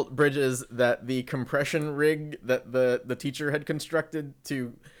 built bridges that the compression rig that the teacher had constructed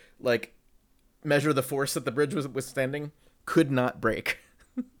to like measure the force that the bridge was withstanding could not break.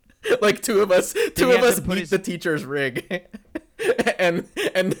 Like two of us he have to put beat his- the teacher's rig. and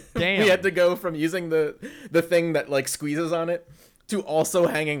Damn. we had to go from using the thing that like squeezes on it to also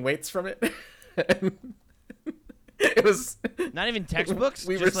hanging weights from it. And it was Not even textbooks.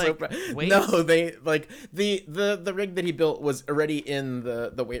 we just were so like proud. weights? No, they like the rig that he built was already in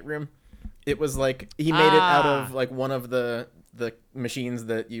the weight room. It was like he made it out of like one of the machines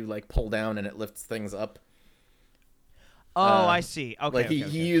that you like pull down and it lifts things up. Oh, I see. Okay. Like okay,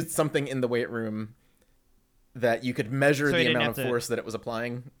 he used something in the weight room that you could measure So he the didn't amount of have to- force that it was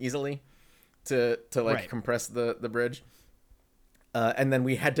applying easily to like Right. compress the bridge. And then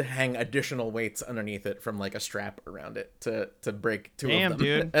we had to hang additional weights underneath it from like a strap around it to break 2 Damn, of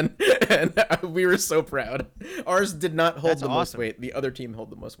them. dude. And we were so proud. Ours did not hold That's the most awesome. weight. The other team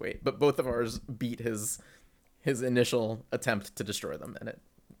held the most weight, but both of ours beat his initial attempt to destroy them. And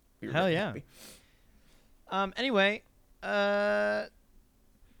we were Hell really yeah. happy. Anyway,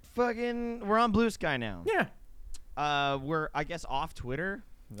 fucking, we're on Blue Sky now. Yeah, We're, I guess, off Twitter.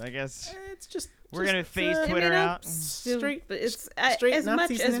 I guess it's just we're gonna phase I mean, Twitter I'm out. straight. But it's straight as much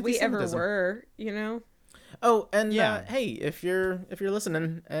Nazis as and we ever anti-Semitism. were, you know. Oh, and Yeah. hey, if you're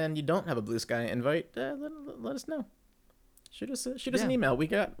listening and you don't have a Blue Sky invite, let us know. Shoot us an Yeah. email. We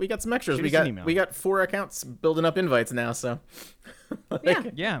got some extras. Shoot we us an got email. we got 4 accounts building up invites now, so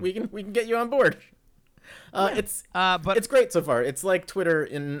like, Yeah. we can get you on board. It's But it's great so far. It's like Twitter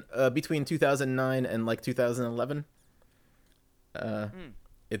in between 2009 and like 2011.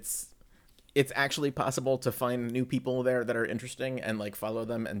 It's actually possible to find new people there that are interesting and like follow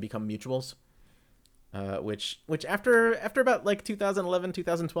them and become mutuals. Which after about like 2011,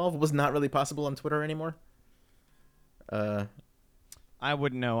 2012 was not really possible on Twitter anymore. I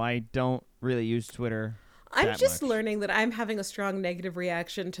wouldn't know. I don't really use Twitter. I'm that just much. learning that I'm having a strong negative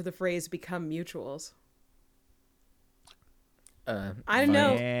reaction to the phrase "become mutuals." I don't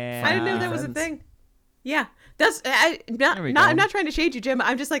know. Yeah. I didn't know that was a Friends. thing. Yeah, that's There we go. I'm not trying to shade you, Jim.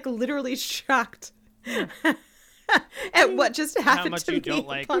 I'm just like literally shocked at what just happened much to you me. don't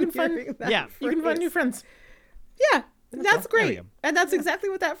like- upon You can find- hearing that yeah, You can find new phrase. friends. Yeah, that's There we great, go. and that's exactly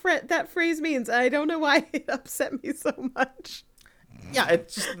what that phrase means. I don't know why it upset me so much. Yeah,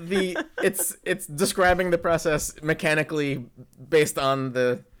 it's just it's describing the process mechanically based on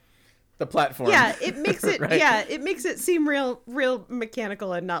the platform. Yeah, it makes it Right? it makes it seem real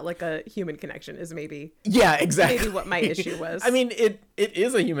mechanical and not like a human connection is maybe Yeah, exactly. maybe what my issue was. I mean, it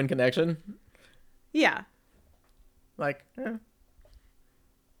is a human connection. yeah. Like,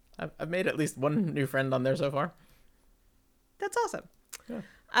 I've made at least one new friend on there so far. That's awesome. Yeah.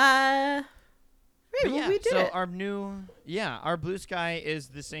 Right, But well, yeah, we did so it. our blue sky is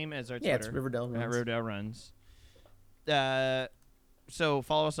the same as our Twitter. Yeah, it's Riverdale At Runs. Riverdale Runs. So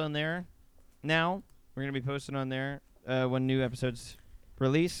follow us on there. Now we're gonna be posting on there when new episodes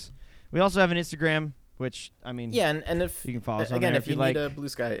release. We also have an Instagram, which I mean, Yeah, and if you can follow us on again, there if you like. need a Blue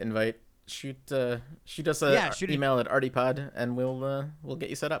Sky invite, shoot us shoot it. email at ARRTIPod, and we'll get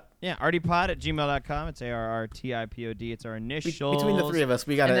you set up. Yeah, artipod@gmail.com. It's ARRTIPOD. It's our initials. Between the three of us,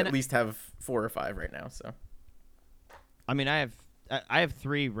 we gotta And then- at least have 4 or 5 right now. So I mean, I have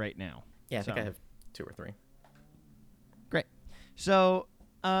 3 right now. yeah, I think So. I have 2 or 3. Great. So,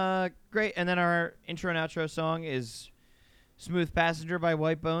 great. And then our intro and outro song is "Smooth Passenger" by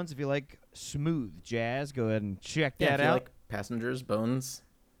White Bones. If you like smooth jazz, go ahead and check Yeah, that if you out. like Passengers, Bones,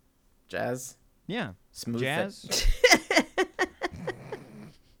 Jazz, Yeah, smooth jazz.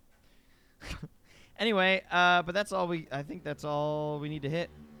 Anyway, but that's all I think that's all we need to hit.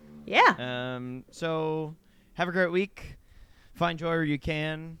 Yeah. So have a great week. Find joy where you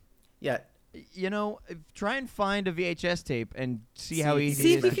can. Yeah, You know, try and find a VHS tape and see how easy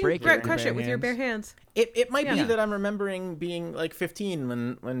See it if is you to can break it crush it with your bare hands. hands. it might be Yeah. that I'm remembering being like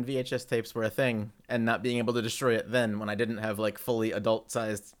 15 when VHS tapes were a thing, and not being able to destroy it then when I didn't have like fully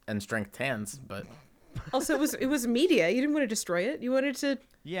adult-sized and strength hands. But Also, it was media. You didn't want to destroy it. You wanted to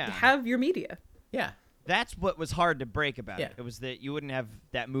Yeah. have your media. yeah, That's what was hard to break about Yeah. it. It was that you wouldn't have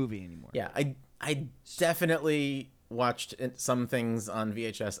that movie anymore. yeah, I definitely watched some things on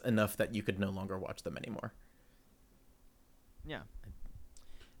VHS enough that you could no longer watch them anymore. Yeah. You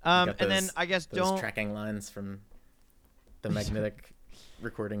got And then those- I guess those don't. tracking lines from the magnetic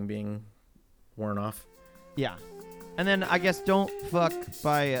recording being worn off. Yeah. And then I guess don't fuck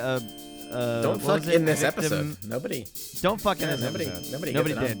by a. Don't what fuck was it? in this Victim- episode. Nobody. Don't fuck in Yeah, this nobody- episode.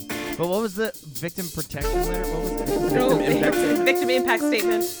 nobody gets did. But what was the victim protection letter? What was it? No, impact statement. victim impact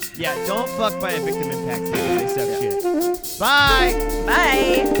statement. Yeah, don't fuck by a victim impact statement. They suck shit. Bye.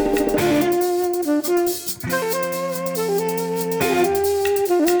 Bye.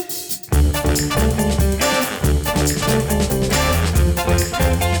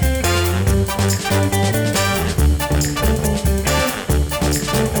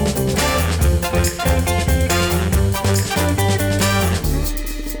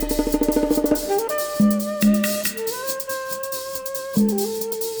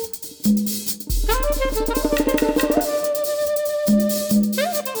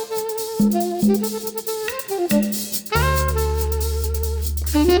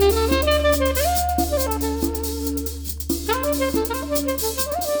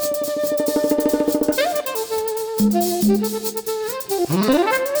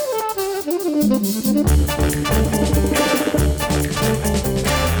 Thank you.